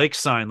Crystal Lake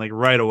sign like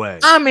right away.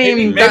 I mean,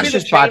 maybe that's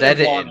just bad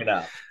editing.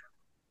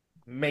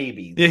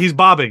 Maybe. Yeah, he's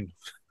bobbing.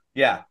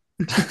 Yeah.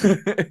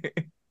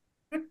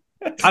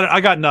 I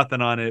got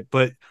nothing on it,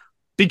 but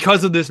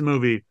because of this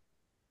movie,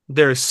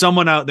 there's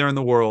someone out there in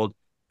the world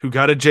who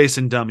got a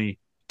Jason dummy,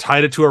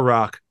 tied it to a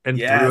rock, and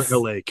threw it in the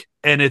lake,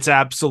 and it's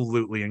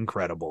absolutely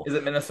incredible. Is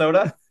it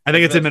Minnesota? I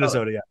think it's in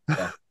Minnesota.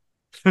 Yeah.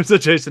 There's a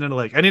Jason in a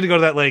lake. I need to go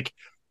to that lake.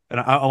 And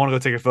I want to go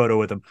take a photo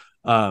with him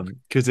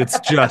because it's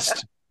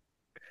just.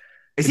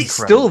 Is he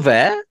still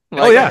there?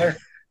 Like, yeah,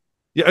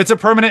 it's a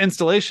permanent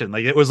installation.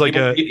 Like, it was like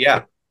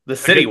the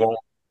city won't.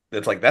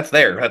 It's like, that's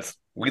there.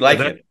 We like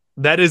it.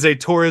 That is a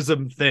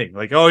tourism thing.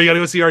 Like, oh, you got to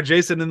go see our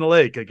Jason in the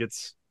lake. Like,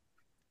 it's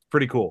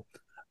pretty cool.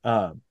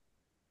 One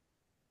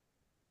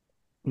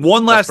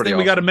last thing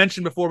we got to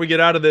mention before we get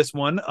out of this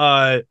one.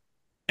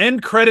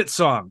 End credit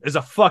song is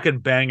a fucking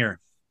banger.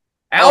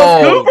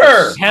 Alice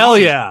Cooper! Hell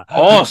yeah.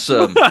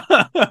 Awesome.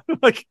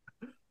 Like,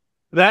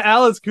 that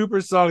Alice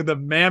Cooper song, The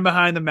Man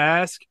Behind the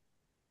Mask.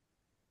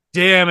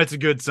 Damn, it's a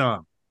good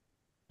song.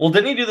 Well,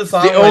 didn't he do the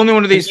song? The only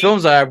one of these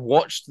films I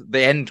watched the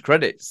end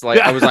credits.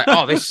 Like, I was like,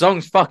 oh, this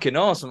song's fucking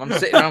awesome. I'm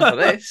sitting around for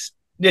this.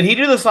 Did he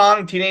do the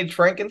song Teenage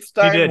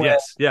Frankenstein? He did,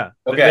 yes. Yeah.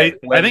 Okay.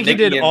 I think he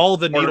did all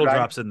the needle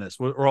drops in this,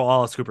 or all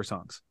Alice Cooper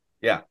songs.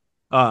 Yeah.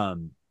 But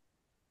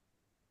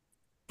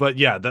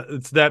yeah,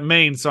 it's that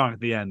main song at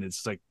the end.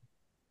 It's like,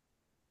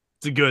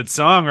 it's a good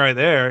song right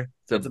there.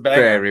 It's a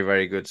very,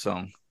 very good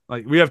song.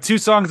 Like, we have 2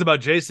 songs about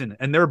Jason,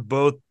 and they're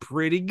both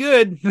pretty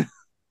good.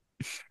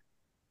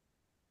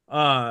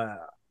 I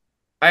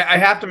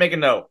have to make a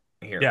note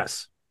here.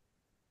 Yes.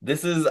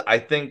 This is, I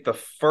think, the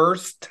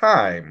first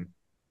time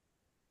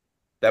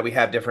that we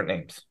have different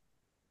names.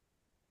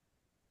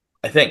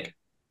 I think.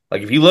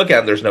 Like, if you look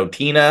at them, there's no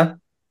Tina.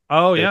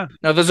 Oh, yeah.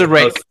 No, there's a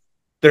Rick.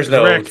 There's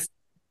no Rick.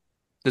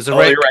 There's a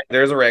Rick. You're right.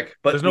 There's a Rick.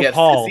 But there's no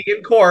Paul. Sissy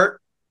in court.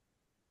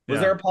 Was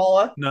there a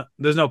Paula? No,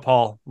 there's no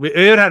Paul.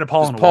 It had a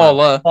Paul in a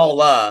Paula.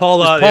 Paula.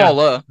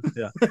 Paula.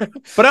 Yeah.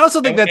 But I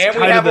also think that's and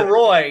we kind have of a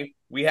Roy.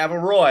 We have a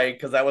Roy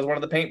because that was one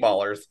of the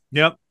paintballers.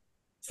 Yep.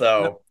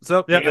 So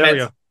yeah, there we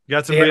go. You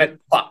got some.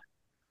 Fuck.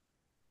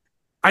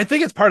 I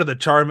think it's part of the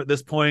charm at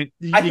this point.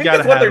 I think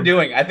that's what they're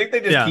doing. I think they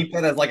just keep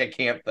it as like a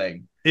camp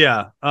thing.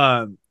 Yeah.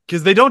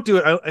 Because they don't do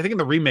it. I think in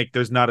the remake,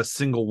 there's not a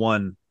single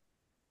one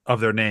of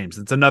their names.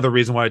 It's another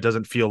reason why it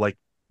doesn't feel like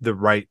the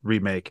right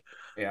remake.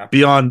 Yeah.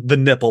 Beyond the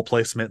nipple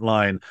placement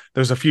line,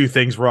 there's a few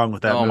things wrong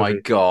with that movie. My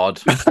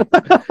god.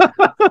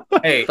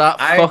 Hey, that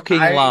fucking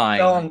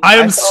line. I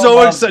am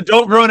so excited.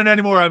 Don't ruin it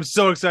anymore. I'm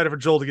so excited for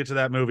Joel to get to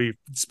that movie,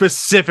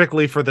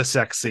 specifically for the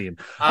sex scene.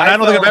 I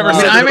don't think I've ever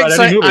said that about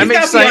any movie. I'm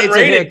excited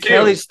to hear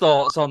Kelly's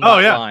thoughts on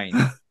that line.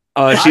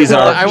 She's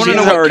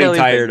already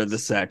tired of the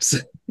sex.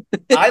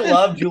 I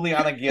love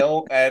Juliana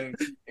Gill, and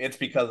it's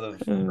because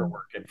of her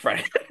work in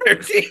Friday the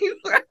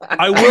 13th.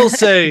 I will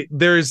say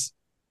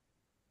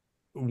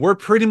we're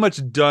pretty much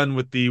done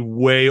with the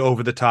way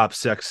over the top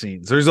sex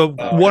scenes. There's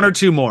one or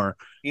two more.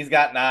 He's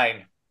got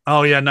 9.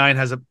 Oh yeah, 9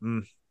 has a.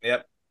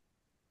 Yep.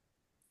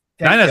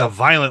 9 has a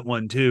violent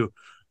one too.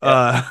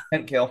 Yep.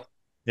 10 kill.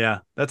 Yeah,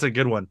 that's a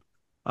good one.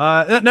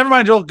 Never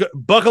mind, Joel.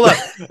 Buckle up.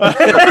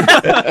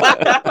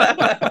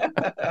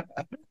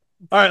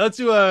 All right, let's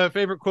do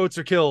favorite quotes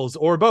or kills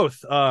or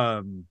both.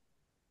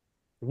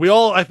 We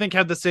all, I think,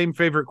 had the same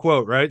favorite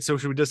quote, right? So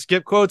should we just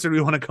skip quotes, or do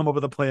we want to come up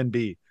with a plan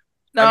B?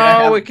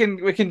 No, we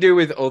can do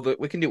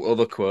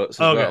other quotes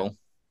as well.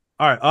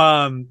 All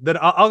right. Then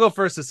I'll go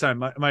first this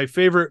time. My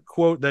favorite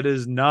quote that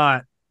is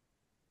not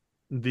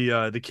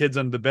the kids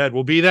under the bed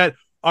will be that,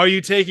 "Are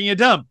you taking a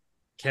dump?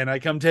 Can I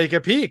come take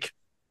a peek?"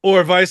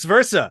 Or vice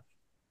versa.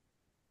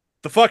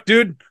 The fuck,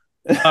 dude.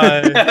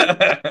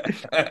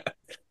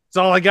 That's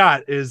all I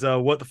got is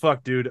what the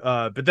fuck, dude.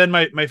 But then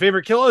my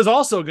favorite kill is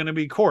also going to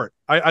be Court.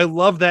 I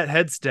love that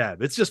head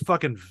stab. It's just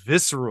fucking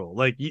visceral.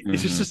 Like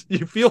it's just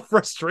you feel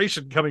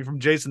frustration coming from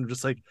Jason.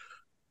 Just like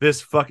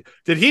this fuck.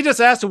 Did he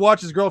just ask to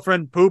watch his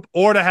girlfriend poop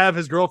or to have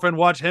his girlfriend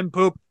watch him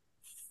poop?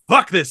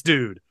 Fuck this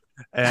dude.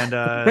 And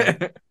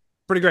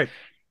pretty great.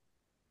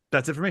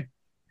 That's it for me.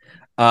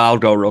 I'll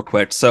go real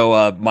quick.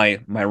 So my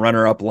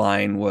runner-up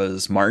line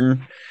was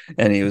Martin,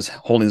 and he was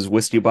holding his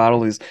whiskey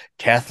bottle. He's,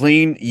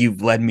 "Kathleen,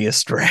 you've led me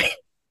astray."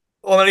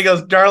 Well, then he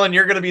goes, "Darling,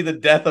 you're going to be the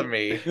death of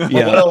me."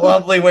 Yeah. What a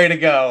lovely way to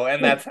go.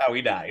 And that's how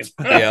he dies.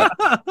 Yeah.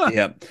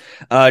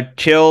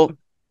 Kill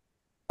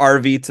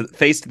RV to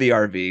face to the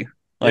RV.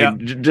 Like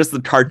just the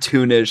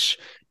cartoonish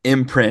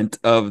imprint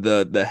of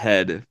the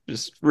head.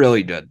 Just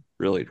really good.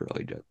 Really,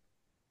 really good.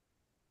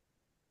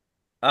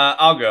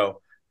 I'll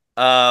go.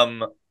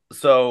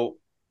 So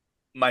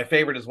my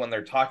favorite is when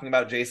they're talking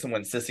about Jason,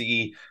 when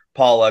Sissy,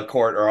 Paula,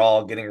 Court are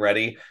all getting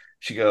ready.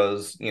 She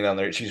goes,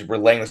 she's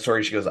relaying the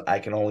story. She goes, "I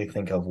can only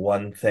think of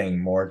one thing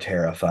more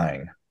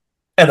terrifying."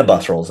 And the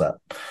bus rolls up.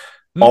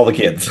 All the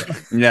kids.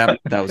 Yeah,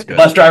 that was good.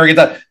 Bus driver gets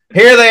up.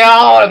 "Here they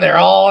are, and they're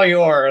all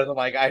yours." I'm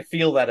like, I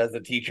feel that as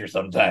a teacher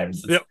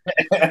sometimes. Yep.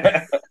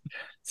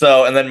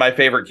 So, and then my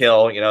favorite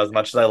kill, as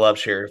much as I love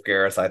Sheriff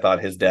Garris, I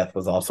thought his death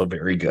was also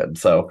very good.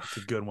 So it's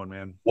a good one,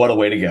 man. What a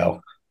way to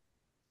go.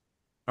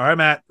 All right,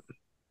 Matt.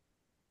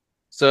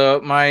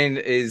 So mine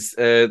is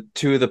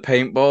two of the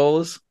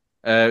paintballs.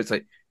 It's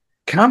like,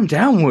 "Calm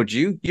down, would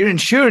you? Your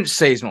insurance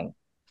says no.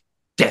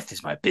 Death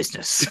is my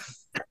business."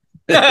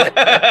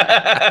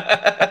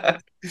 I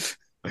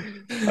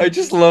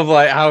just love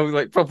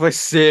how properly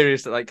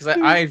serious because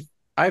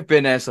I've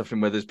been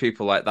airsuffing where there's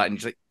people like that and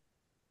just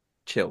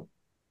chill,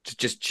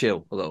 just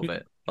chill a little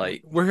bit.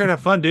 Like, we're here to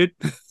have fun, dude.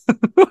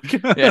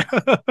 Yeah.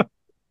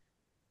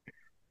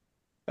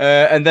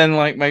 And then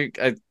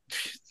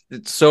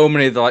so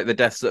many of the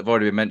deaths that have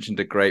already been mentioned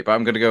are great, but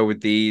I'm going to go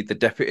with the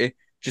deputy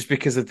just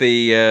because of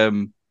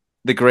the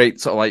great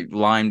sort of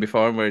line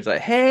before him where it's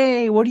like,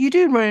 "Hey, what are you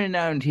doing running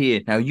around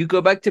here? Now you go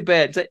back to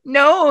bed." It's like,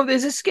 "No,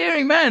 there's a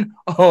scary man."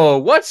 "Oh,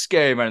 what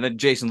scary man?" And then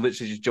Jason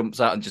literally just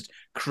jumps out and just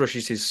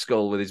crushes his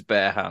skull with his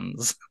bare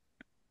hands.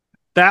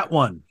 That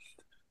one.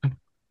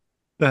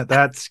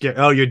 That's scary.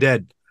 Oh, you're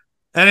dead.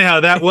 Anyhow,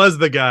 that was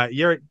the guy.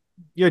 You're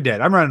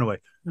dead. I'm running away.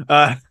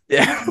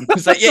 Yeah.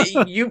 It's like, yeah,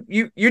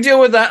 you deal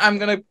with that. I'm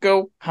gonna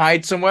go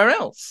hide somewhere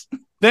else.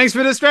 Thanks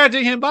for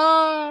distracting him.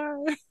 Bye.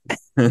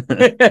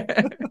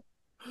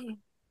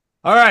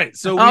 All right,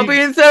 so I'll be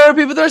in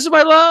therapy for the rest of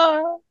my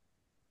life.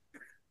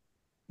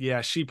 Yeah,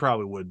 she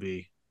probably would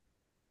be.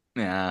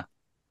 Yeah,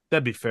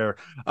 that'd be fair.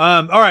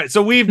 All right,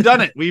 so we've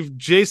done it.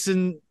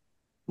 Jason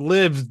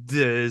lived.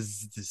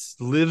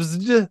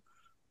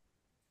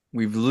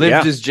 We've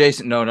lived as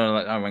Jason. No,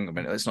 hang on a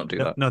minute. Let's not do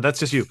that. No, that's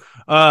just you.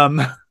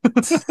 But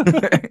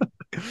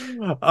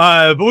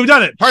we've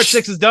done it. Part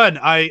 6 is done.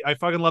 I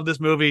fucking love this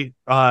movie,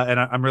 and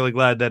I'm really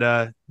glad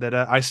that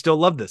I still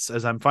love this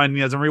as I'm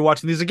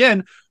rewatching these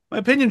again. My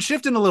opinion's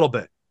shifting a little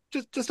bit,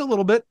 just a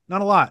little bit,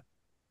 not a lot,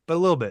 but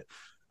a little bit.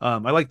 I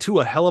like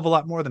 2 a hell of a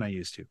lot more than I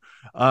used to.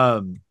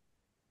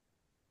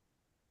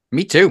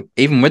 Me too.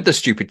 Even with the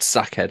stupid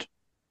sackhead.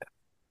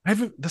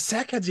 The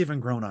sackhead's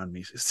even grown on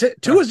me.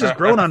 2 has just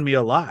grown on me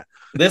a lot.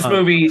 This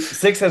movie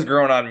 6 has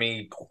grown on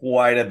me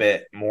quite a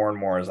bit more and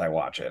more as I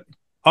watch it.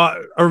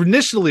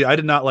 Initially, I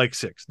did not like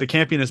 6. The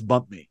campiness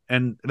bumped me,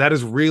 and that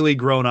has really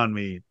grown on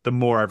me the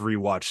more I've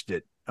rewatched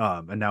it.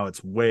 And now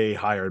it's way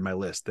higher in my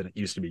list than it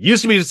used to be. It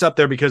used to be just up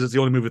there because it's the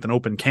only movie with an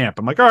open camp.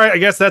 I'm like, all right, I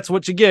guess that's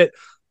what you get.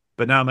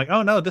 But now I'm like,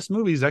 oh no, this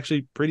movie is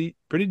actually pretty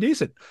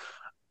decent.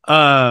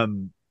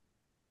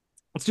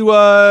 Let's do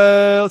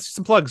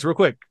some plugs real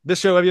quick. This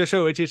show, every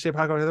show,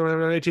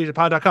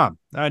 HHPod.com.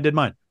 I did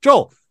mine.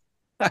 Joel.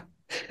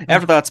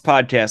 Afterthoughts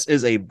Podcast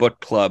is a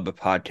book club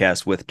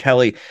podcast with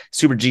Kelly.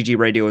 Super GG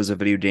Radio is a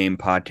video game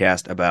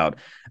podcast about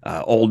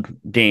old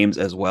games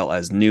as well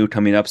as new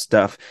coming up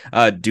stuff.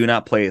 Do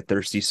not play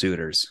Thirsty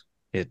Suitors.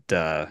 It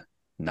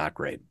not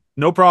great.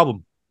 No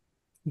problem.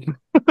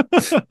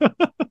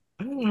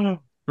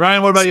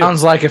 Ryan, what about you?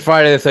 Sounds like a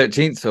Friday the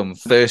 13th film.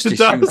 Thirsty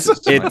Suitors.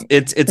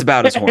 It's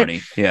about as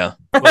horny. Yeah.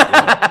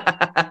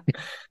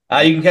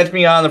 You can catch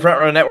me on the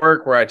Front Row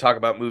Network where I talk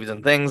about movies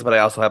and things, but I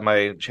also have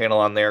my channel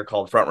on there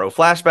called Front Row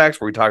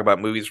Flashbacks where we talk about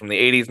movies from the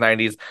 80s,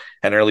 90s,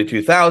 and early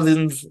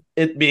 2000s.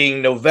 It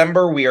being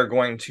November, we are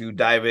going to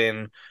dive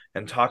in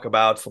and talk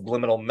about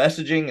subliminal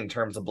messaging in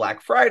terms of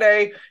Black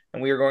Friday,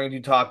 and we are going to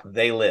talk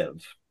They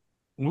Live.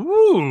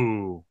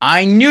 Ooh.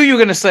 I knew you were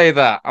going to say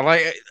that. I'm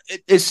like,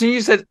 as soon as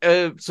you said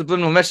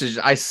subliminal message,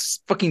 I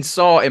fucking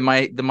saw in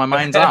my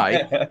mind's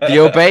eye the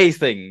obey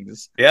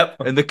things. Yep.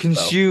 And the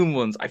consume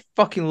ones. I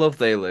fucking love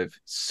They Live.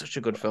 It's such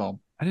a good film.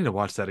 I need to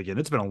watch that again.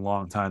 It's been a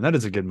long time. That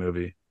is a good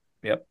movie.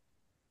 Yep.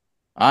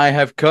 I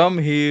have come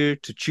here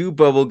to chew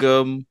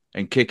bubblegum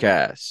and kick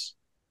ass.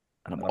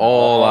 And I'm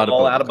all out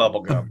of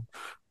bubblegum.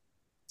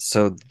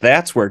 So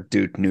that's where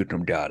Duke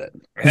Nukem got it.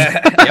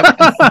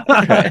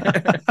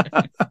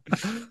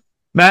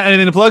 Matt,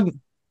 anything to plug?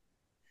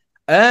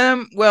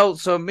 Well,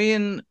 so me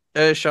and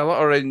Charlotte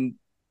are in.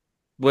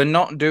 We're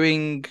not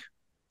doing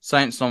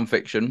science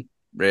nonfiction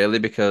really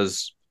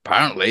because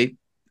apparently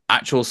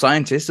actual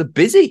scientists are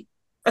busy.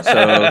 So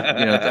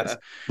that's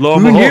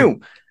who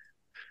knew.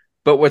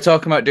 But we're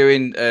talking about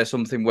doing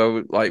something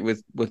where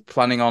we're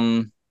planning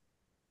on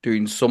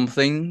doing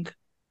something.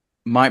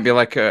 Might be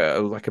like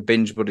a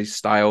binge buddy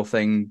style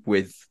thing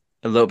with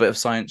a little bit of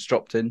science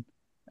dropped in.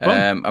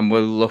 And we're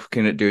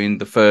looking at doing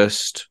the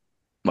first,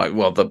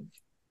 the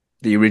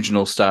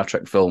original Star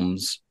Trek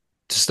films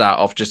to start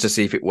off just to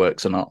see if it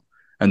works or not.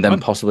 And then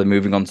possibly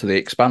moving on to The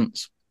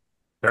Expanse.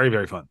 Very,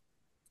 very fun.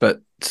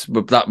 But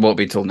that won't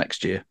be till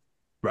next year.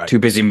 Right. Too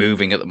busy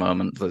moving at the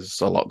moment.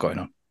 There's a lot going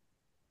on.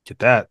 Get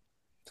that.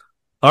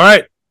 All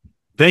right.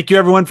 Thank you,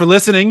 everyone, for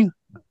listening.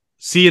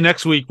 See you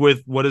next week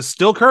with what is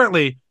still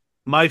currently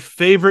my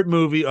favorite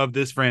movie of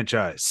this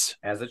franchise.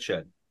 As it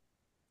should.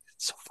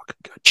 It's so fucking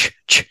good.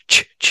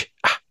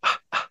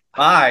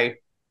 Bye.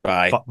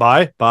 Bye.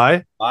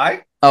 Bye.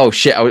 Bye. Oh,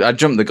 shit. I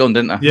jumped the gun,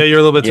 didn't I? Yeah, you're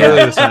a little bit too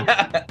early this time.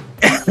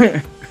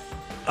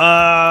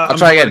 I'll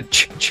try again.